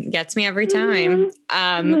moon gets me every time.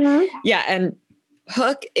 Yeah. And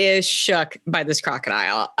Hook is shook by this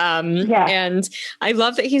crocodile. And I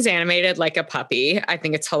love that he's animated like a puppy. I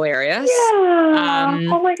think it's hilarious. Yeah.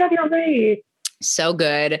 Oh my God, you're right. So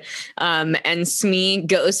good. And Smee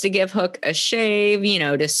goes to give Hook a shave,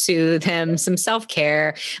 to soothe him, some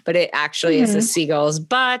self-care, but it actually is the seagull's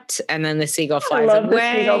butt. And then the seagull flies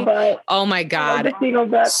away. Oh my God.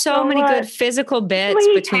 So many good physical bits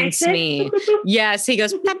between Smee. Yes. He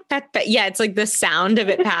goes, pat, pat, pat. Yeah. It's like the sound of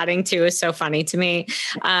it patting too is so funny to me.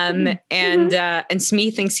 And Smee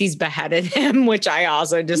thinks he's beheaded him, which I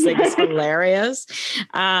also just think is hilarious.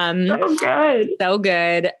 So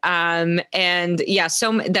good. And And yeah,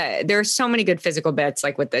 there's so many good physical bits,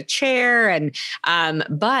 like with the chair, and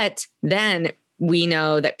but then we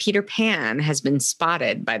know that Peter Pan has been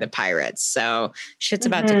spotted by the pirates. So shit's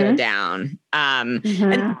about to go down. And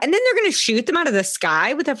then they're going to shoot them out of the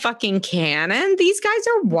sky with a fucking cannon. These guys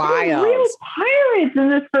are wild. They're real pirates in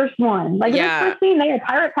this first one. Like in this first scene, they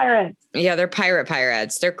are pirates. Yeah, they're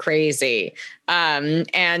pirates. They're crazy.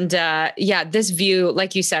 This view,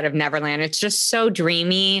 like you said, of Neverland, it's just so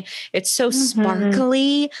dreamy. It's so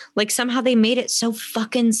sparkly. Like somehow they made it so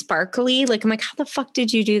fucking sparkly. Like, I'm like, how the fuck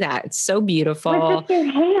did you do that? It's so beautiful. With just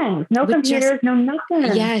your hands, no computers, no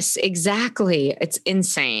nothing. Yes, exactly. It's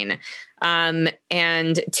insane. And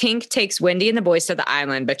Tink takes Wendy and the boys to the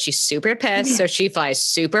island, but she's super pissed. So she flies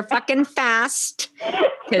super fucking fast.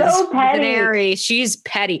 So petty. She's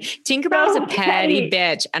petty. Tinkerbell is a petty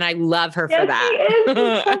bitch, and I love her for that. She is.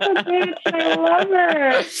 She's such a bitch. I love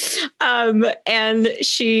her. And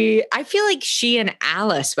I feel like she and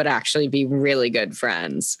Alice would actually be really good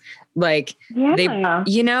friends. Like they,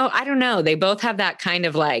 I don't know. They both have that kind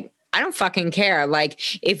of like, I don't fucking care. Like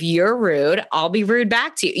if you're rude, I'll be rude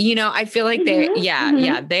back to you. I feel like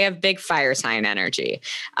they have big fire sign energy.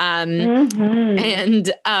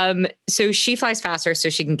 So she flies faster so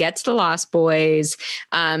she can get to the Lost Boys,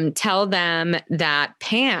 tell them that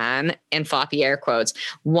Pan, in floppy air quotes,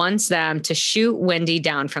 wants them to shoot Wendy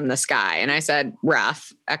down from the sky. And I said,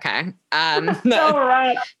 rough. Okay. So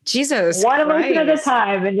right. Jesus One emotion at a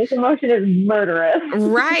time. And this emotion is murderous.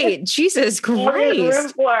 Right. Jesus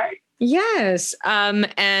Christ. Yes.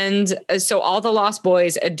 And so all the Lost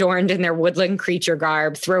Boys, adorned in their woodland creature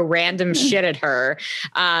garb, throw random shit at her.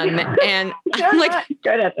 And I'm like,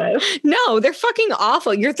 good at this. No, they're fucking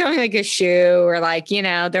awful. You're throwing like a shoe, or like,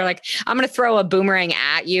 they're like, I'm going to throw a boomerang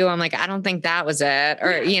at you. I'm like, I don't think that was it.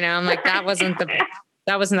 Or, I'm like, that wasn't the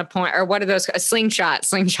point. Or what are those? A slingshot,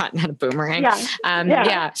 not a boomerang.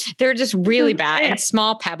 Yeah. They're just really bad. And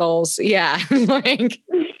small pebbles. Yeah.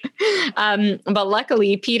 But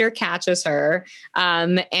luckily Peter catches her.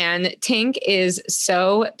 And Tink is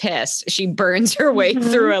so pissed. She burns her way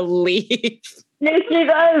through a leaf. Yes, she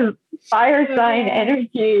does. Fire sign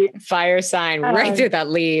energy. Fire sign right through that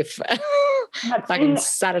leaf. Fucking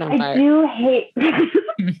set it on fire. I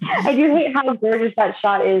do hate how gorgeous that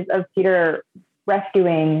shot is of Peter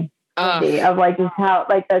rescuing Wendy, of like just how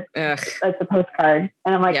like that's a postcard,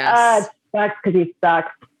 and I'm like, it sucks because he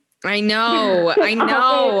sucks. I know.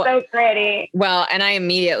 So pretty. Well, and I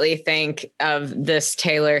immediately think of this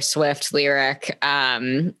Taylor Swift lyric,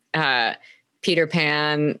 Peter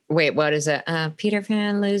Pan. Wait, what is it? Peter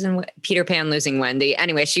Pan losing Wendy.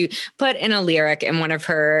 Anyway, she put in a lyric in one of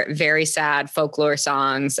her very sad folklore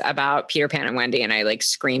songs about Peter Pan and Wendy, and I like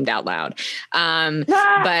screamed out loud. But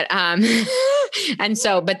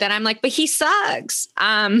then I'm like, but he sucks.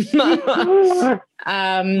 Oh my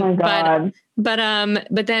God.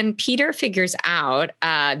 But then Peter figures out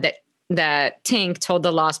that Tink told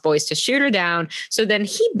the Lost Boys to shoot her down. So then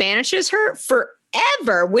he banishes her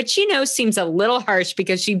forever, which, seems a little harsh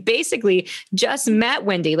because she basically just met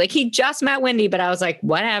Wendy. Like he just met Wendy, but I was like,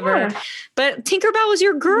 whatever. Yeah. But Tinkerbell was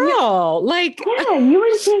your girl. You and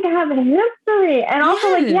Tink have a history. And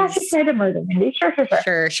also she tried to murder Wendy. Sure. But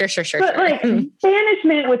like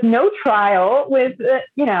banishment with no trial with,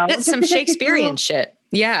 That's some Shakespearean shit.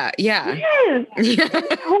 Yeah. Yes.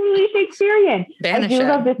 Totally Shakespearean. I do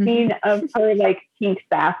love the scene of her like Tink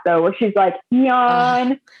sass though, where she's like,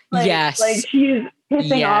 yawn. Like she's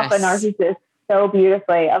pissing off a narcissist so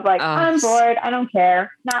beautifully of like, I'm bored. I don't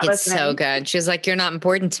care. Not listening. It's so good. She's like, you're not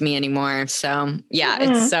important to me anymore. So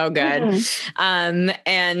it's so good.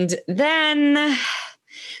 And then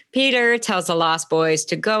Peter tells the Lost Boys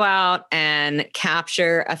to go out and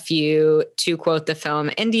capture a few, to quote the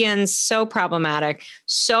film, Indians. So problematic.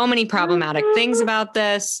 So many problematic things about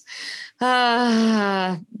this.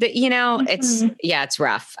 It's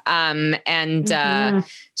rough.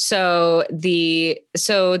 So the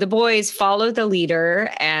boys follow the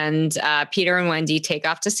leader, and Peter and Wendy take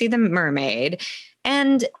off to see the mermaid.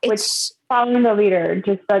 And it's following the leader,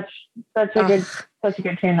 just such a good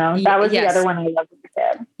tune though. That was the other one I loved as a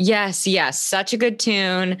kid. Yes, such a good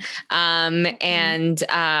tune. And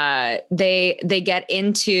they get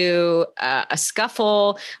into a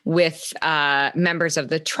scuffle with members of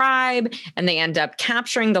the tribe, and they end up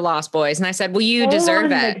capturing the Lost Boys. And I said, well, you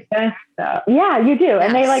deserve it. Yeah, you do. Yes.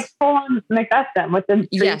 And they like full on Macbeth them with the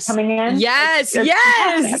trees coming in. Yes, they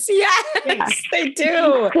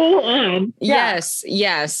do. Full on. Yes.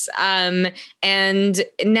 And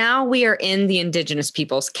now we are in the Indigenous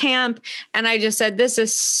people's camp. And I just said, this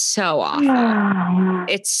is so awful.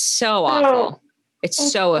 It's so awful.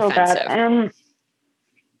 It's so offensive.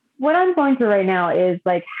 what I'm going through right now is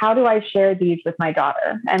like, how do I share these with my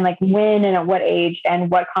daughter, and like when and at what age,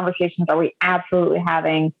 and what conversations are we absolutely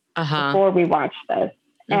having before we watch this?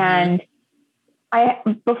 And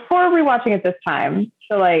before rewatching it this time,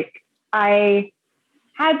 so like I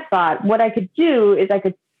had thought what I could do is I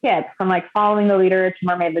could skip from like following the leader to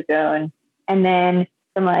Mermaid Lagoon, and then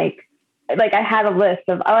from like I had a list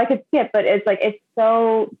of I could skip, but it's like it's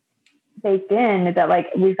so baked in that like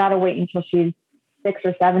we've got to wait until she's 6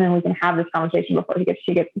 or 7 and we can have this conversation before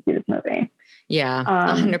she gets to see this movie. Yeah,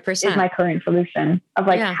 100% is my current solution of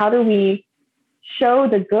like how do we show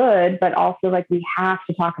the good, but also like we have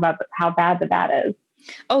to talk about how bad the bad is.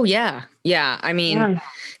 Oh yeah, yeah. I mean,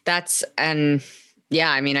 that's I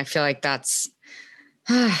mean, I feel like that's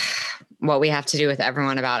what we have to do with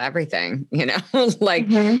everyone about everything. You know, like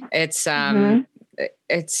it's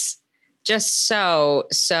just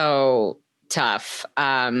so tough.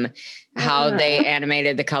 How they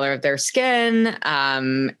animated the color of their skin,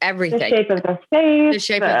 everything. The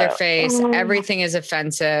shape of their face. Everything is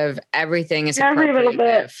offensive. Everything is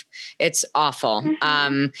appropriative. It's awful.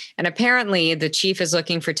 And apparently the chief is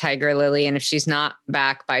looking for Tiger Lily. And if she's not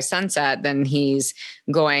back by sunset, then he's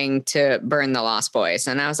going to burn the Lost Boys.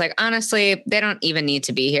 And I was like, honestly, they don't even need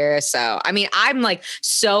to be here. So, I mean, I'm like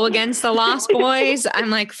so against the Lost Boys. I'm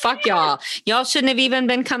like, fuck y'all. Y'all shouldn't have even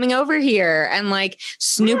been coming over here and like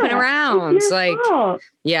snooping around. Like,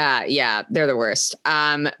 yeah, they're the worst.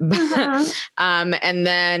 And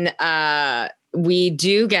then we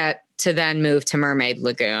do get to then move to Mermaid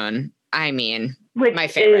Lagoon. I mean, which my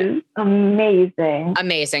favorite. Is amazing.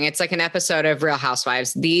 Amazing. It's like an episode of Real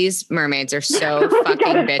Housewives. These mermaids are so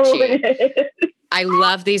fucking bitchy. I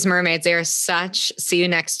love these mermaids. They are such see you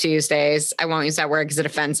next Tuesdays. I won't use that word because it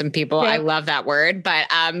offends some people. Yeah. I love that word, but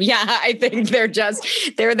I think they're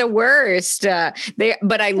the worst.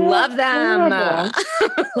 But I love them.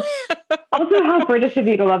 Also, how British of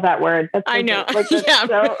you to love that word. That's I know. Like, so,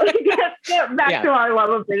 back to our love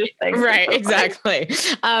of British things. Right. So exactly.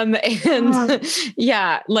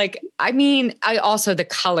 Like, I mean, the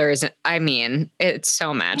colors, I mean, it's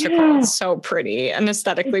so magical. Yeah. It's so pretty and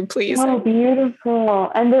aesthetically pleasing. So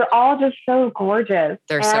beautiful. And they're all just so gorgeous.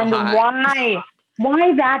 They're so hot.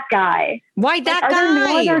 Why that guy? Why that guy? Are there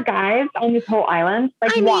no other guys on this whole island?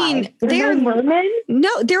 Like, why? Mean, they're mermen? No,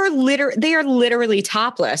 they are literally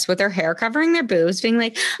topless with their hair covering their boobs, being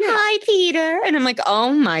like, "Hi, Peter," and I'm like,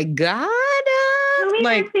 "Oh my god!" Tell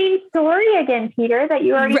me the same story again, Peter, that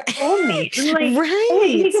you already told me. Like,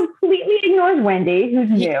 he completely ignores Wendy, who's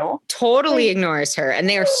new. Totally ignores her, and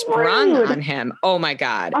they are sprung on him. Oh my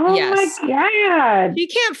god! Oh yes. my god! She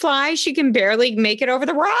can't fly. She can barely make it over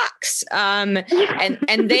the rocks. And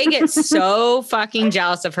they get so fucking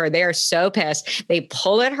jealous of her. They are so pissed. They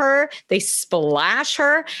pull at her. They splash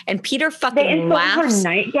her, and Peter fucking laughs. Her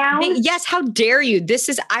nightgown. Yes, how dare you?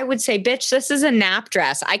 I would say, bitch, this is a nap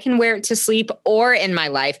dress. I can wear it to sleep or in my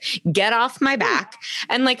life. Get off my back.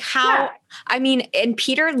 And like how. Yeah. I mean, and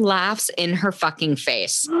Peter laughs in her fucking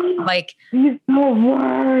face. Like,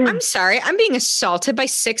 I'm sorry, I'm being assaulted by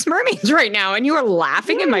 6 mermaids right now, and you are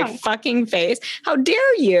laughing in my fucking face. How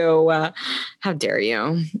dare you? How dare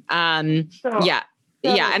you? And so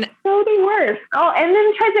the worst. Oh, and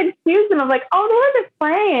then tries to excuse them of like, they were just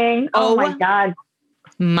playing. Oh my god.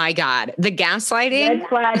 My God, the gaslighting. Red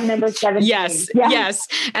flag number 17. Yes.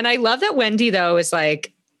 And I love that Wendy though is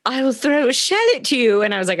like, I will throw a shell at you.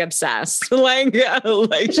 And I was like obsessed. like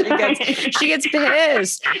she gets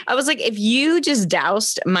pissed. I was like, if you just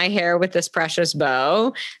doused my hair with this precious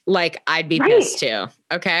bow, like I'd be pissed too.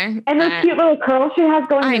 Okay. And those cute little curls she has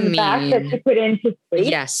going in the back that she put in to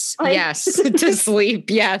sleep. Yes. To sleep.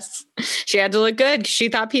 Yes. She had to look good. She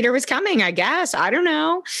thought Peter was coming, I guess. I don't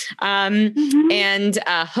know. And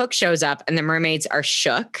Hook shows up and the mermaids are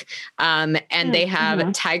shook. And they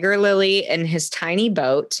have Tiger Lily in his tiny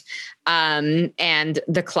boat. And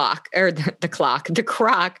the croc is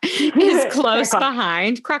close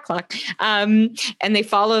behind. Croc. And they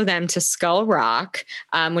follow them to Skull Rock,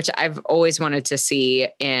 which I've always wanted to see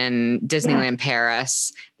in Disneyland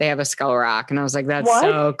Paris. They have a Skull Rock, and I was like, that's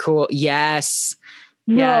so cool. Yes.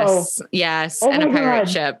 Yes. And a pirate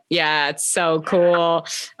ship. Yeah, it's so cool.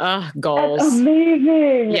 Oh, goals. That's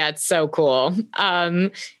amazing. Yeah, it's so cool.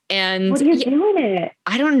 And what are you doing it?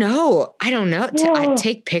 I don't know. I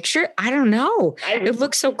take picture. I don't know. It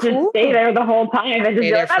looks so cool. Stay there the whole time and just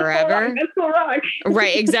stay there forever. That's Skull Rock.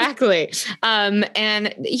 Right, exactly.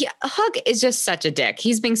 And Hook is just such a dick.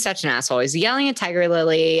 He's being such an asshole. He's yelling at Tiger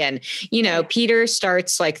Lily, and Peter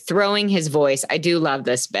starts like throwing his voice. I do love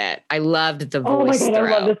this bit. I loved the voice. Oh my God,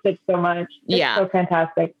 I love this bit so much. It's so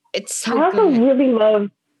fantastic. It's so I also really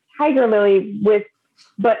love Tiger Lily with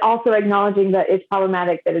but also acknowledging that it's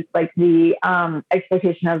problematic that it's like the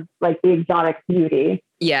expectation of like the exotic beauty.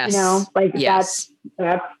 Yes. You know, like that's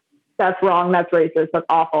wrong. That's racist. That's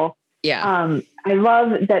awful. Yeah. I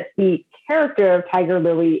love that the character of Tiger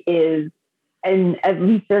Lily is, and at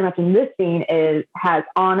least very much in this scene, has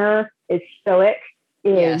honor, is stoic,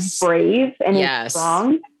 is brave, and is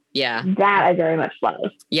strong. Yeah. That I very much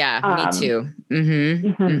love. Yeah, me too.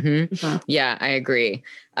 Yeah, I agree.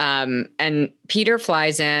 And Peter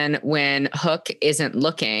flies in when Hook isn't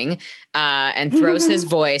looking, and throws his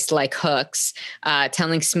voice like Hook's,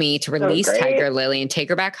 telling Smee to release Tiger Lily and take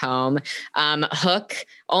her back home. Hook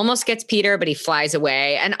almost gets Peter, but he flies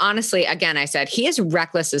away. And honestly, again, I said, he is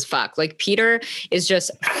reckless as fuck. Like, Peter is just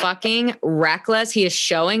fucking reckless. He is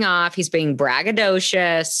showing off. He's being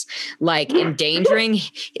braggadocious, like endangering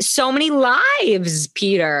so many lives,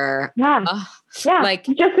 Peter. Yeah. Yeah. Like,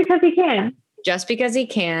 just because he can. Just because he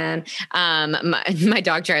can. My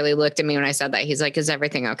dog Charlie looked at me when I said that. He's like, "Is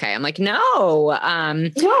everything okay?" I'm like, "No."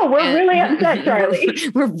 No, we're really upset, Charlie.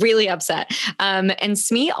 We're really upset. And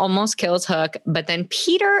Smee almost kills Hook, but then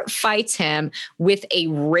Peter fights him with a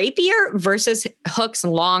rapier versus Hook's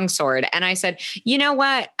longsword. And I said, "You know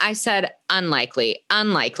what?" I said, unlikely.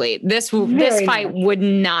 This fight would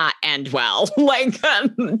not end well. Like,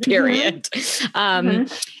 period. And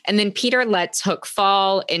then Peter lets Hook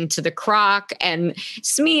fall into the crock, and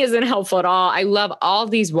Smee isn't helpful at all. I love all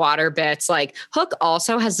these water bits. Like, Hook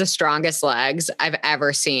also has the strongest legs I've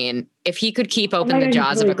ever seen. If he could keep open the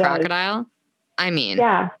jaws of a crocodile, I mean,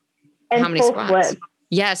 and how many squats?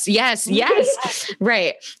 Yes.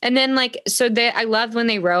 Right. And then I love when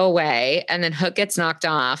they row away and then Hook gets knocked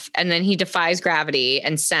off and then he defies gravity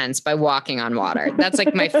and sense by walking on water. That's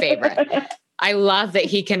like my favorite. I love that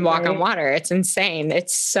he can walk on water. It's insane.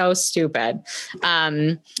 It's so stupid.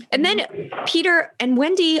 And then Peter and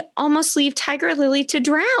Wendy almost leave Tiger Lily to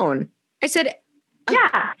drown. I said,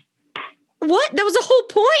 yeah. What? That was the whole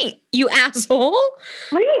point, you asshole.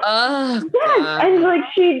 Right? Oh, yes. God. And like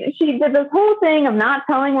she did this whole thing of not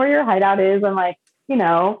telling where your hideout is and like, you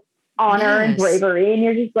know, honor and bravery. And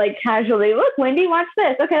you're just like casually, look, Wendy, watch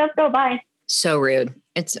this. Okay, let's go. Bye. So rude.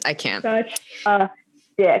 I can't. Such a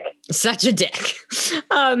dick. Such a dick.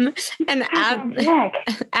 And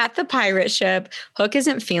at the pirate ship, Hook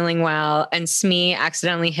isn't feeling well and Smee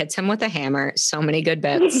accidentally hits him with a hammer. So many good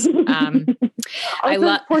bits. I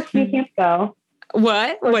love poor Smee can't go.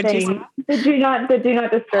 What? What do you the do not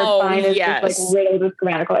disturb sign is just like riddled with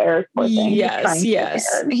grammatical errors. Poor thing. Yes.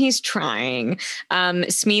 He's trying.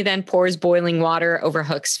 Smee then pours boiling water over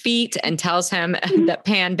Hook's feet and tells him that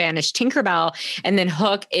Pan banished Tinkerbell. And then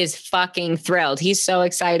Hook is fucking thrilled. He's so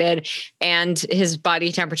excited. And his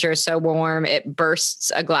body temperature is so warm, it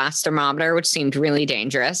bursts a glass thermometer, which seemed really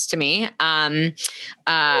dangerous to me. Dangerous.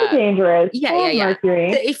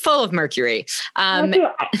 Mercury. Full of mercury.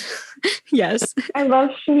 Yes. I love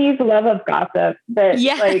Smee's love of gossip. That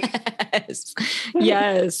yes.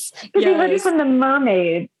 Yes. Because he learned from the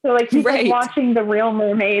mermaids. So like he's like watching the Real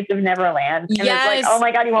Mermaids of Neverland. And it's like, oh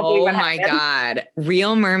my God, you won't believe what happened. Oh my God.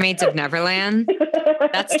 Real Mermaids of Neverland.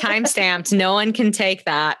 That's time-stamped. No one can take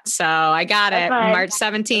that. So I got it. March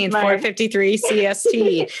 17th, 4:53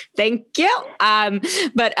 CST. Thank you. And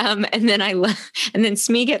then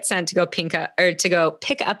Smee gets sent to go pick up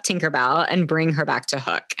Tinkerbell and bring her back to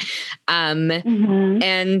Hook.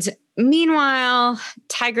 And meanwhile,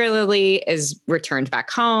 Tiger Lily is returned back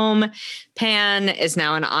home. Pan is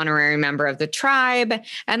now an honorary member of the tribe.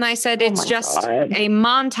 And I said, it's just a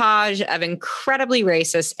montage of incredibly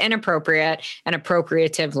racist, inappropriate, and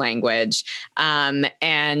appropriative language.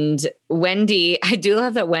 And Wendy, I do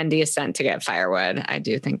love that Wendy is sent to get firewood. I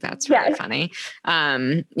do think that's really funny.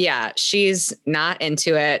 She's not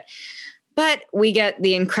into it. But we get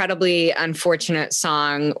the incredibly unfortunate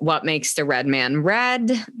song, What Makes the Red Man Red.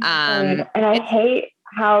 And I hate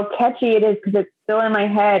how catchy it is because it's still in my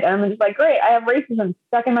head. And I'm just like, great, I have racism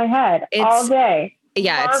stuck in my head all day.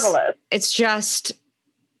 Yeah, marvelous. It's just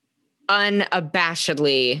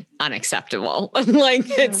unabashedly unacceptable.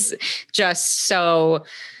 It's just so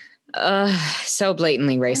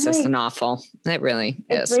blatantly racist and awful. It really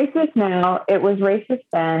is. It's racist now. It was racist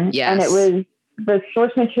then. Yes. And it was, the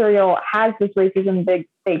source material has this racism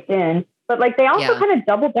baked in, but like they also kind of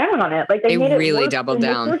doubled down on it. Like they made really it doubled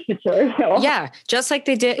down. The source material. Yeah, just like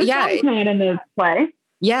they did. In this play.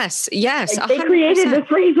 Yes. Like they created this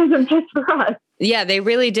racism just for us. Yeah, they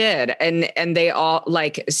really did. And they all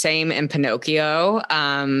same in Pinocchio.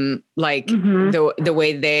 like the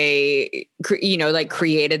way they, like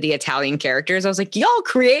created the Italian characters. I was like, y'all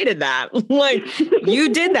created that. Like you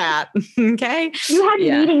did that. Okay. You had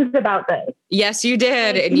meetings about this. Yes, you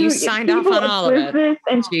did. And you signed off on all of it. This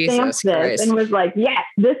and Jesus Christ. And was like, yes,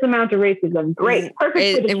 this amount of racism. Great.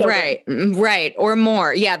 Perfect. For the right. Or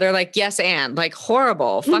more. Yeah. They're like, yes. And like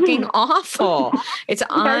horrible, fucking awful. It's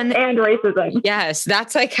and racism. Yes.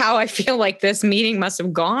 That's like how I feel like this meeting must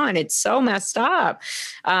have gone. It's so messed up.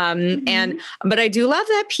 But I do love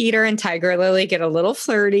that Peter and Tiger Lily get a little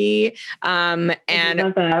flirty.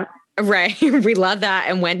 Right. We love that.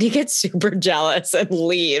 And Wendy gets super jealous and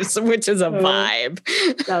leaves, which is a vibe.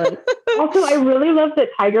 Also, I really love that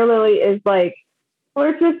Tiger Lily is like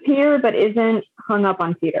flirts with Peter, but isn't hung up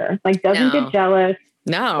on Peter. Like doesn't get jealous.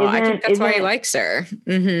 No, I think that's why he likes her.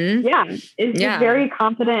 Mm-hmm. Yeah. It's just very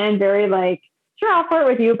confident and very like, sure, I'll flirt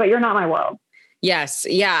with you, but you're not my world. Yes.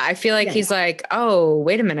 Yeah. I feel like he's like, oh,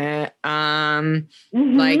 wait a minute.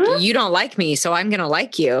 Like you don't like me, so I'm going to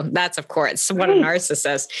like you. That's of course what a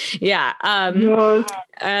narcissist. Yeah.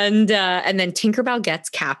 And then Tinkerbell gets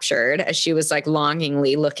captured as she was like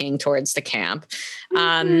longingly looking towards the camp.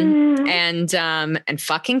 And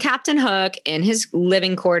fucking Captain Hook in his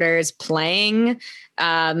living quarters playing,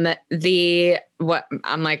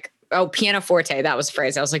 pianoforte. That was the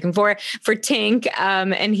phrase I was looking for Tink.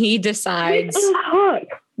 And he decides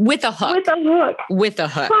with a hook. It's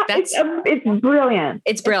brilliant.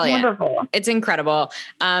 It's brilliant. Wonderful. It's incredible.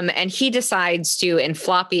 And he decides to, in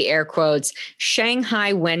floppy air quotes,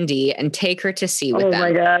 Shanghai Wendy and take her to sea with them. Oh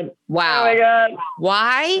my God. Wow. Oh my God.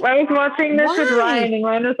 Why? I was watching this with Ryan and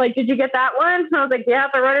Ryan was like, did you get that one? And I was like, yeah,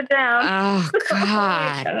 I wrote it down. Oh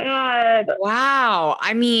God. Oh my God. Wow.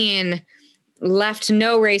 I mean, left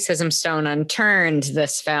no racism stone unturned,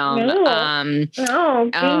 this film. Bingo.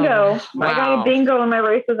 Wow. I got a bingo on my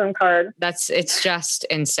racism card. It's just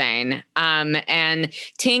insane. And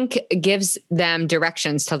Tink gives them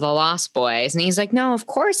directions to the Lost Boys. And he's like, no, of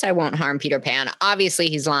course I won't harm Peter Pan. Obviously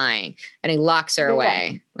he's lying. And he locks her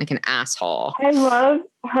away like an asshole. I love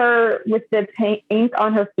her with the ink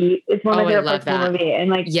on her feet. It's one of their first movie.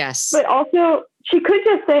 And like, yes. But also she could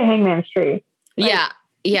just say Hangman's Tree. Like,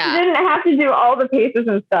 yeah. She didn't have to do all the paces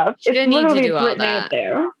and stuff. She didn't need to do all that.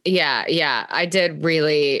 Yeah. I did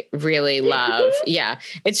really, really love. Yeah.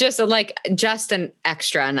 It's just just an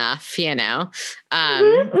extra enough,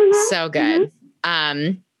 so good.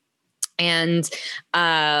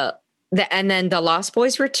 And then the Lost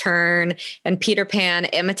Boys return and Peter Pan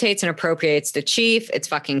imitates and appropriates the chief. It's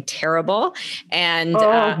fucking terrible. And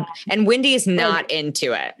Wendy is not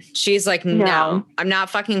into it. She's like, no, I'm not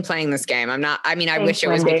fucking playing this game. I wish it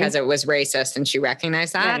was because it was racist and she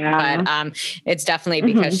recognized that, but it's definitely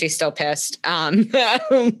because she's still pissed about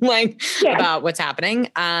what's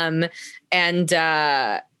happening.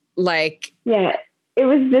 It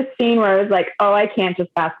was this scene where I was like, oh, I can't just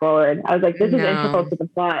fast forward. I was like, this is integral to the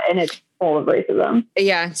plot and it's full of racism.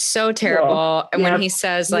 Yeah, so terrible. And when he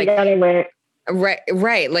says like,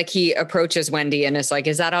 right. Like he approaches Wendy and is like,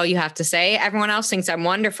 is that all you have to say? Everyone else thinks I'm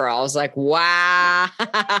wonderful. I was like, wow.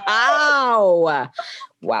 Wow.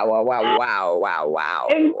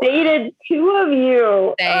 I've dated two of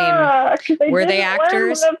you. Same. Were they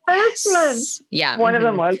actors? The first one. Yeah. One of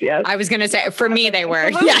them was, yes. I was going to say, for me, they were.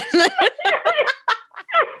 Yeah.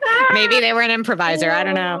 Maybe they were an improviser. I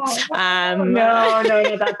don't know. No, not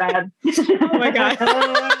that bad. Oh my God.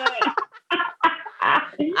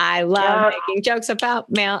 I love making jokes about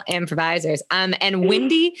male improvisers. And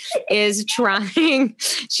Wendy is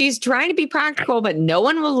she's trying to be practical, but no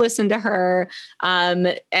one will listen to her.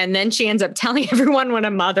 And then she ends up telling everyone what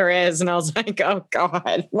a mother is. And I was like, oh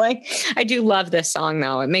God, I do love this song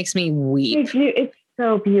though. It makes me weep. It's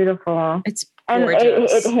so beautiful. It's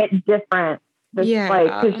gorgeous. And it hit different.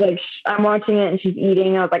 I'm watching it and she's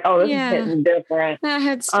eating. I was like, oh, this is hitting different. That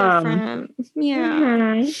hits different.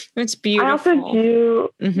 It's beautiful. I also do.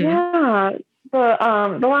 The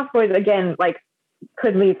Lost Boys again,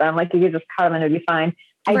 could leave them. You could just cut them and it'd be fine.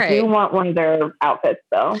 I do want one of their outfits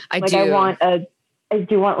though. I do want a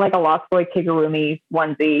Lost Boy Kigurumi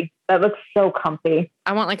onesie. That looks so comfy.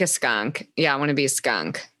 I want a skunk. Yeah, I want to be a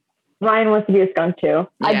skunk. Ryan wants to be a skunk too.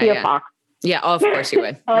 I'd be a fox. Yeah, of course you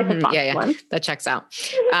would. I like the fox one. That checks out.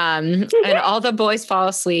 And all the boys fall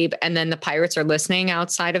asleep and then the pirates are listening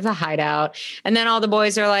outside of the hideout. And then all the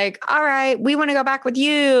boys are like, all right, we want to go back with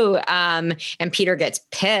you. And Peter gets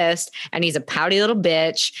pissed and he's a pouty little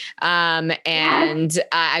bitch.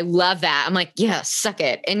 I love that. I'm like, yeah, suck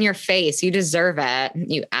it in your face. You deserve it,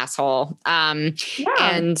 you asshole. And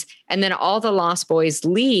then all the Lost Boys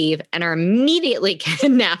leave and are immediately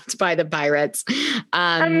kidnapped by the pirates.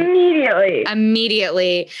 Immediately.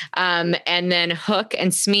 immediately. And then Hook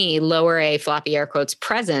and Smee lower a floppy air quotes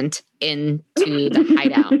present into the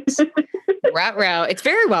hideout. Ruh-roh. It's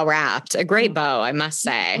very well wrapped. A great bow, I must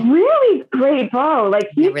say. Really great bow. Like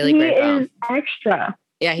he is extra.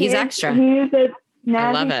 Yeah, he's extra. He's a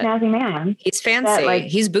snazzy man. He's fancy.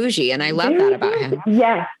 He's bougie, and I love that about him.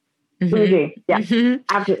 Yes. Mm-hmm. Bougie. Yes. Mm-hmm.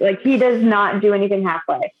 Absolutely. Like he does not do anything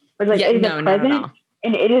halfway. But like it's a present,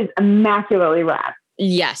 and it is immaculately wrapped.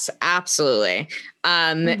 Yes, absolutely.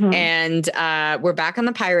 And we're back on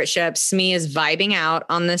the pirate ship. Smee is vibing out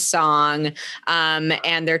on this song.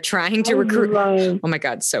 And they're trying to recruit. Oh my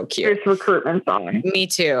God, so cute. This recruitment song. Me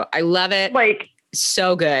too. I love it. Like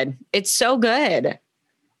so good. It's so good.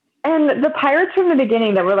 And the pirates from the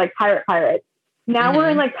beginning that were like pirates. Now we're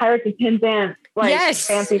in like Pirates of Penzance, like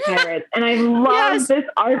fancy pirates. And I love this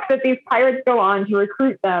arc that these pirates go on to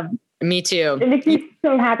recruit them. Me too. It makes me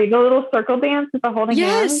so happy. The little circle dance with the holding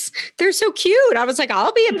hands. They're so cute. I was like,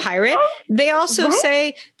 I'll be a pirate. They also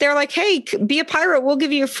say, they're like, hey, be a pirate. We'll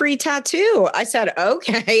give you a free tattoo. I said,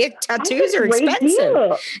 okay. Tattoos are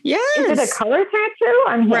expensive. Yes. Is it a color tattoo?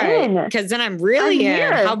 I'm in. Because then I'm really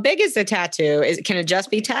in. How big is the tattoo? Can it just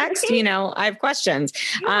be text? You know, I have questions.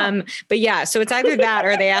 Yeah. But yeah, so it's either that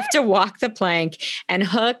or they have to walk the plank. And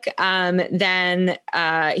Hook, then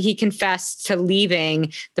he confessed to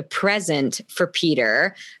leaving the present for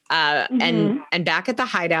Peter. And back at the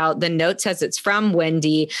hideout, the note says it's from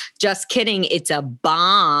Wendy. Just kidding. It's a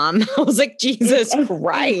bomb. I was like, Jesus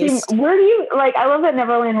Christ. Where do you like, I love that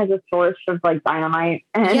Neverland has a source of like dynamite.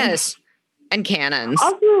 And cannons.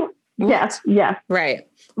 Also, yes. Right.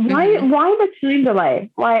 Why the time delay?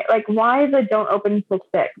 Why the don't open until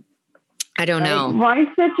 6? I don't know. Why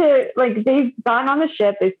such a, like, they've gotten on the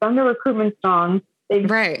ship, they've sung the recruitment song, they've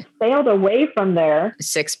sailed away from there.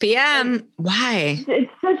 6 p.m. Why?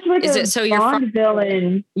 It's such like Bond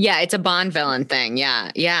villain. Yeah, it's a Bond villain thing.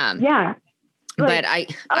 Yeah. Like, but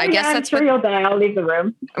I guess that's sure you'll die. I'll leave the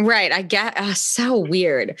room. Right. I get so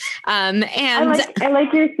weird. And I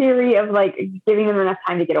like your theory of like giving them enough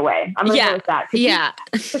time to get away. I'm gonna go with that. Yeah.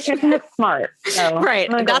 It's smart. So right.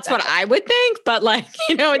 That's what I would think. But like,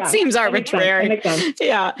 you know, it seems arbitrary. Makes sense.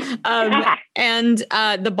 Yeah. And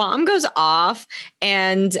the bomb goes off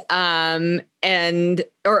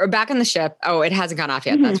or back on the ship. Oh, it hasn't gone off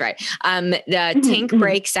yet. That's right. The Tink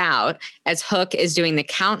breaks out as Hook is doing the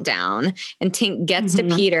countdown, and Tink gets to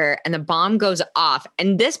Peter and the bomb goes off.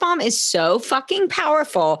 And this bomb is so fucking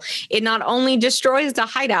powerful. It not only destroys the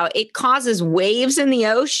hideout, it causes waves in the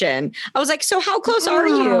ocean. I was like, so how close are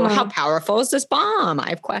you? How powerful is this bomb? I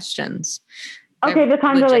have questions. Okay, the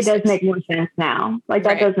time delay does make more sense now. Like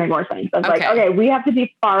that does make more sense. It's like, okay, we have to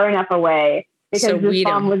be far enough away because this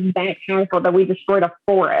bomb was that powerful that we destroyed a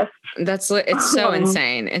forest. It's so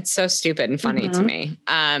insane. It's so stupid and funny to me.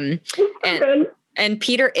 And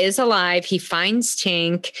Peter is alive. He finds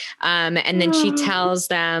Tink. And then she tells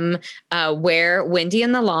them where Wendy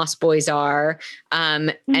and the Lost Boys are.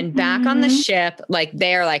 And back on the ship, like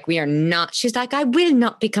they're like, we are not. She's like, I will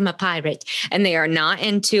not become a pirate. And they are not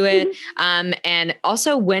into it. And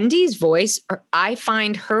also Wendy's voice, I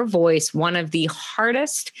find her voice one of the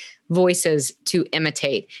hardest voices to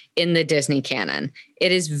imitate in the Disney canon.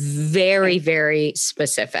 It is very, very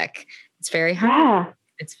specific. It's very hard. Yeah.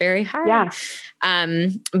 It's very hard. Yeah.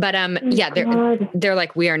 They're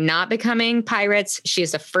like, we are not becoming pirates. She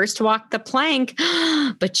is the first to walk the plank,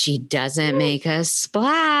 but she doesn't make a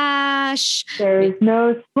splash. There's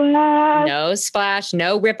no splash. No splash,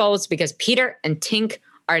 no ripples, because Peter and Tink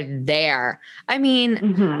are there. I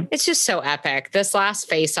mean, it's just so epic. This last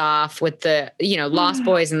face off with the, Lost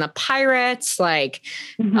Boys and the pirates, like,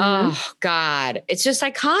 oh God, it's just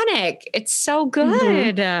iconic. It's so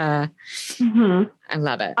good. I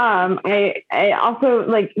love it. I also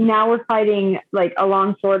like now we're fighting like a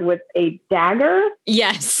long sword with a dagger.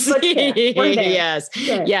 Yes. We're there. Yes.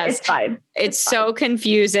 It's fine. It's so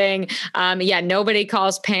confusing. Nobody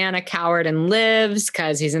calls Pan a coward and lives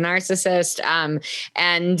because he's a narcissist.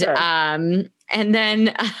 And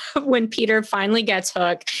then when Peter finally gets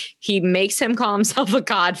Hook, he makes him call himself a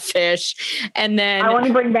codfish. And then I want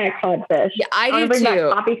to bring back codfish. Yeah, I do bring too.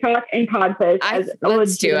 Back poppycock and codfish as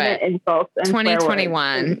let's do it. Insults and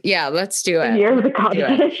 2021. Yeah, let's do it. Year of the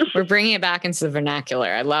codfish. We're bringing it back into the vernacular.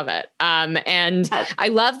 I love it. And I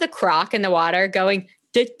love the croc in the water going,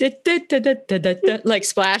 like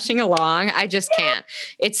splashing along. I just can't.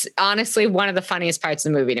 It's honestly one of the funniest parts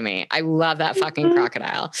of the movie to me. I love that fucking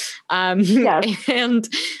crocodile. Yes. And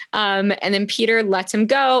then Peter lets him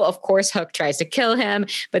go. Of course, Hook tries to kill him,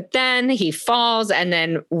 but then he falls and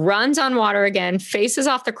then runs on water again, faces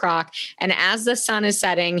off the croc. And as the sun is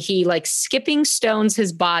setting, he like skipping stones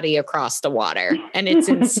his body across the water. And it's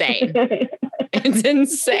insane. It's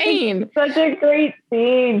insane. Such a great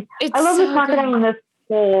scene. I love the crocodile in this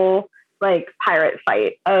whole like pirate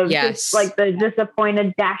fight of just like the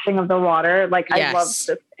disappointed dashing of the water. Like I love this,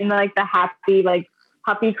 and like the happy like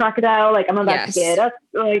puppy crocodile. Like I'm about to get up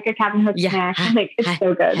like a Captain Hook snack. Like it's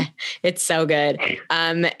so good. It's so good.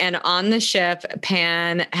 And on the ship,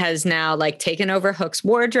 Pan has now like taken over Hook's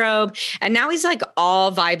wardrobe, and now he's like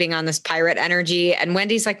all vibing on this pirate energy. And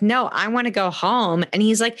Wendy's like, "No, I want to go home." And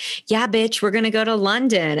he's like, "Yeah, bitch, we're gonna go to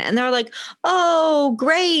London." And they're like, "Oh,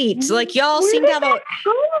 great! Like y'all seem to have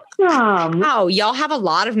y'all have a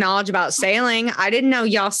lot of knowledge about sailing. I didn't know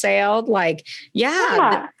y'all sailed. Like,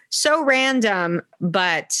 yeah. So random,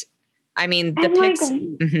 but I mean, the pics.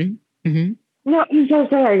 No, I'm so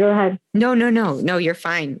sorry. Go ahead. No, you're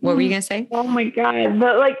fine. What were you going to say? Oh my God.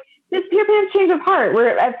 But like this Peter Pan's change of heart,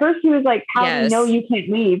 where at first he was like, how do you know you can't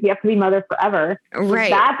leave? You have to be mother forever.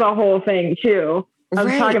 Right. That's a whole thing too. I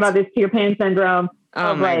was talking about this Peter Pan syndrome.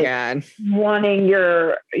 Oh my God. Wanting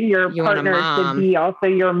your partner to be also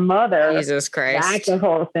your mother. Jesus Christ. That's a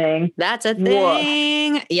whole thing. That's a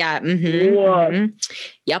thing. Woof. Yeah.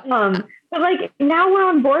 Yep. But like now we're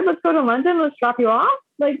on board. Let's go to London. Let's drop you off.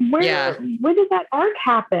 Like where did that arc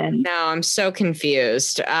happen? No, I'm so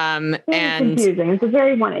confused. And confusing. It's a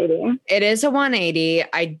very 180. It is a 180.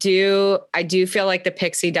 I do feel like the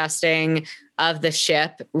pixie dusting of the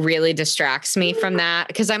ship really distracts me from that,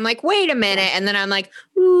 because I'm like, wait a minute. And then I'm like,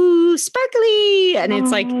 ooh, sparkly. And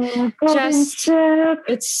it's like,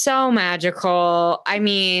 it's so magical. I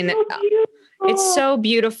mean, it's so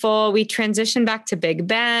beautiful. We transition back to Big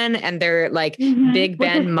Ben, and they're like Big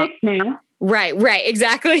Ben. Right,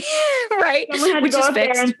 exactly. Right. Someone had to go up there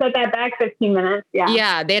and set that back 15 minutes.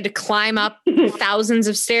 Yeah, they had to climb up thousands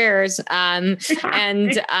of stairs. And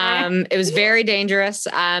it was very dangerous.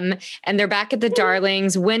 And they're back at the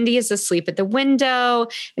Darlings. Wendy is asleep at the window,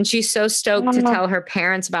 and she's so stoked to tell her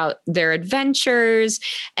parents about their adventures.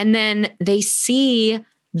 And then they see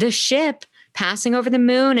the ship passing over the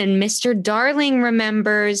moon, and Mr. Darling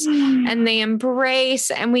remembers, and they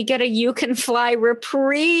embrace, and we get a You Can Fly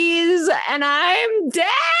reprise, and I'm dead.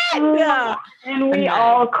 And we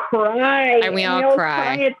all cry. And we all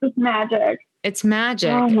cry. It's just magic. It's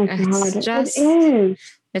magic. Oh my God.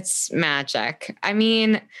 It's magic. I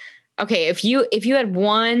mean, okay, if you had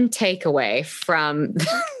one takeaway from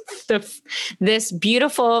this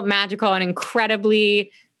beautiful, magical, and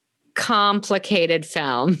incredibly complicated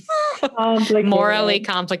film, morally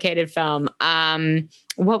complicated film,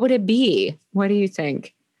 what would it be? What do you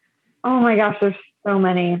think? Oh my gosh, there's so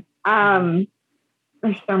many.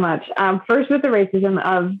 There's so much. First, with the racism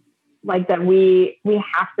of like that, we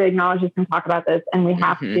have to acknowledge this and talk about this, and we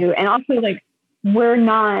have to, and also like you and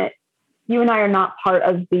I are not part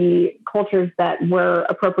of the cultures that were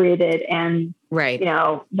appropriated and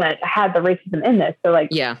that had the racism in this. So like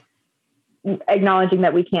acknowledging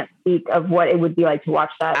that we can't speak of what it would be like to watch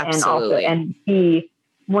that. Absolutely. and be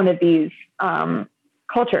one of these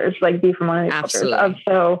cultures, like be from one of these cultures.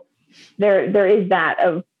 So there is that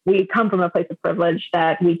of, we come from a place of privilege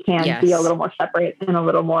that we can be a little more separate and a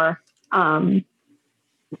little more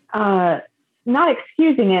not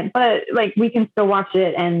excusing it, but like we can still watch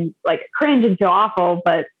it and like cringe and feel awful,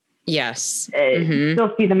 but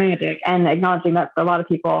still see the magic, and acknowledging that for a lot of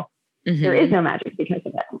people there is no magic because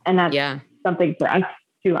of it, and that's something for us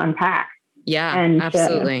to unpack and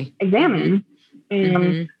absolutely to examine.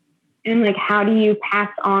 And like, how do you pass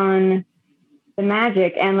on the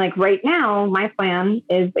magic? And like right now, my plan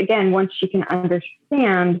is, again, once she can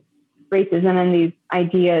understand racism and these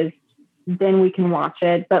ideas, then we can watch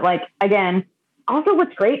it. But like, again, also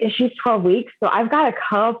what's great is she's 12 weeks. So I've got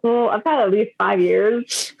at least 5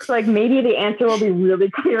 years. So like maybe the answer will be really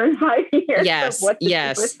clear in 5 years.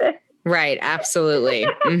 Yes. Right. Absolutely.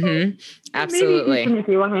 Absolutely.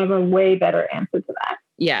 Maybe you will have a way better answer to that.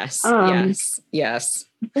 Yes. Yes.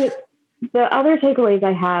 But the other takeaways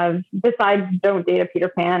I have, besides don't date a Peter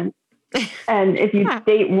Pan, and if you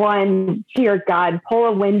date one, dear God, pull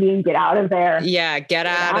a Wendy and get out of there. Yeah, get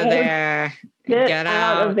out of there. Get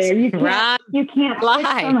out of there. You can't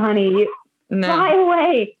fly, them, honey. Fly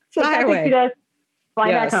away. Fly away.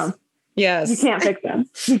 Fly back home. Yes. You can't fix them.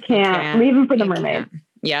 You can't. Leave them for the mermaids.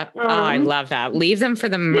 Yep. I love that. Leave them for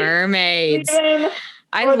the mermaids.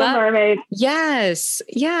 I or love the mermaid. Yes.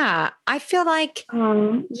 Yeah. I feel like,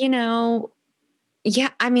 you know, yeah,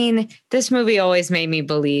 I mean, this movie always made me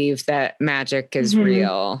believe that magic is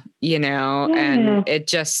real, you know, and it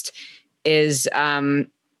just is, you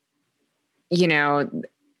know,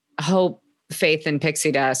 hope, faith, and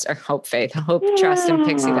pixie dust, or hope, trust, and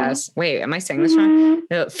pixie dust. Wait, am I saying this wrong?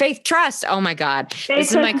 No, faith, trust. Oh my God.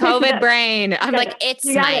 This is my COVID brain. I'm like, it's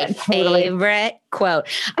my favorite quote.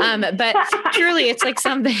 But truly, it's like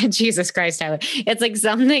something, Jesus Christ, Tyler. It's like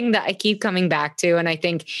something that I keep coming back to. And I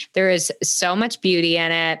think there is so much beauty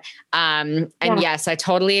in it. And yes, I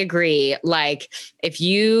totally agree. Like if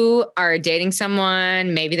you are dating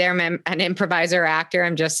someone, maybe they're an improviser actor,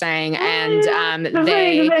 I'm just saying, and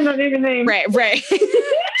right.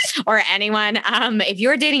 Or anyone. If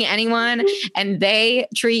you're dating anyone and they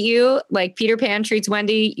treat you like Peter Pan treats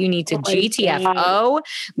Wendy, you need to GTFO.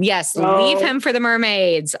 Yes, leave him for the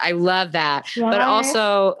mermaids. I love that. But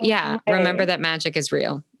also, remember that magic is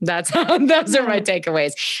real. Those are my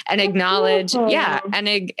takeaways. And acknowledge,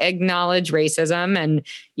 acknowledge racism, and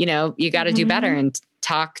you know, you got to do better and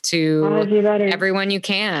talk to everyone you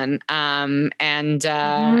can, and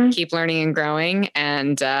keep learning and growing.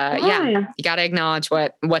 And you got to acknowledge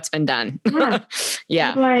what's been done.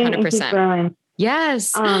 100%.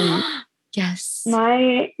 Yes. Yes.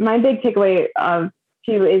 My big takeaway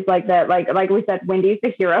too is like that, like we said, Wendy's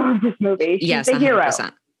the hero of this movie. She's the 100%, hero.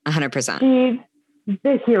 100%. She's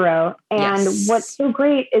the hero. And what's so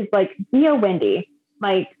great is like, be a Wendy.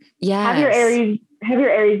 Like have your Aries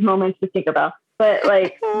moments with Tinkerbell. But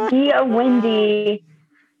like, be a Wendy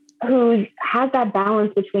who has that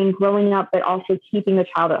balance between growing up, but also keeping the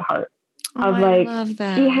child at heart.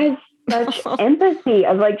 She has such empathy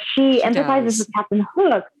of like, she empathizes with Captain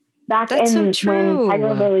Hook back when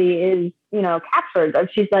Tiger Lily is, you know, captured.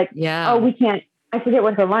 She's like, oh, we can't, I forget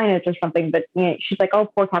what her line is or something, but you know, she's like, oh,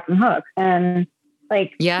 poor Captain Hook. And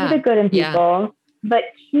like, see the good in people, but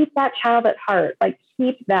keep that child at heart. Like,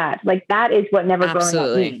 keep that. Like, that is what never growing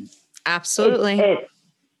up means. Absolutely.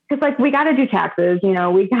 Because like, we got to do taxes, you know,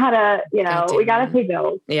 we got to pay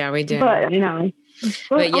bills. Yeah, we do. But, you know,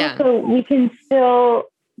 but also we can still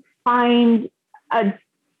find a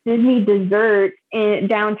Disney dessert in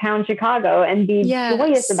downtown Chicago and be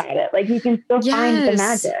joyous about it. Like, you can still find the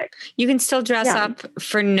magic. You can still dress up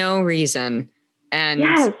for no reason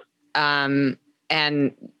and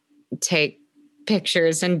take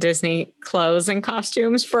pictures in Disney clothes and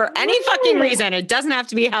costumes for any fucking reason. It doesn't have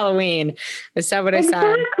to be Halloween. Is that what I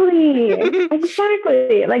said?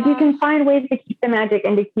 Exactly. Like, you can find ways to keep the magic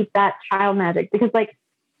and to keep that child magic, because like,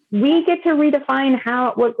 we get to redefine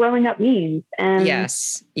what growing up means. And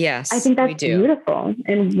yes, I think that's beautiful.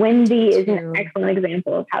 And Wendy is an excellent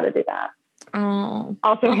example of how to do that. Oh,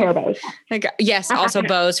 also hair bows. Also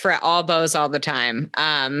bows for all bows all the time.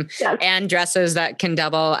 And dresses that can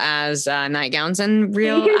double as nightgowns and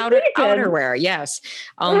real outerwear. Yes.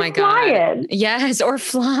 Oh my God. Yes. Or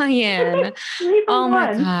flying. Oh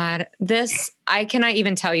my God. I cannot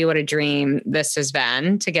even tell you what a dream this has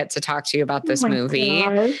been to get to talk to you about this movie.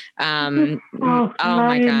 Oh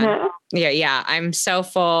my God. Yeah. I'm so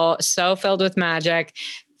filled with magic.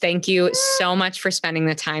 Thank you so much for spending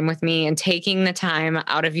the time with me and taking the time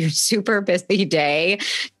out of your super busy day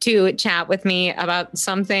to chat with me about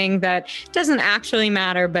something that doesn't actually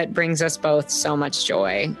matter, but brings us both so much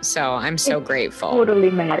joy. So I'm so grateful. Totally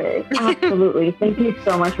matters. Absolutely. Thank you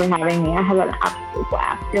so much for having me. I had an absolute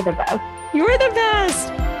blast. You're the best. You're the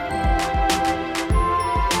best.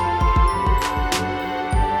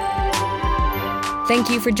 Thank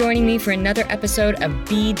you for joining me for another episode of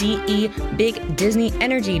BDE, Big Disney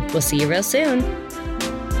Energy. We'll see you real soon.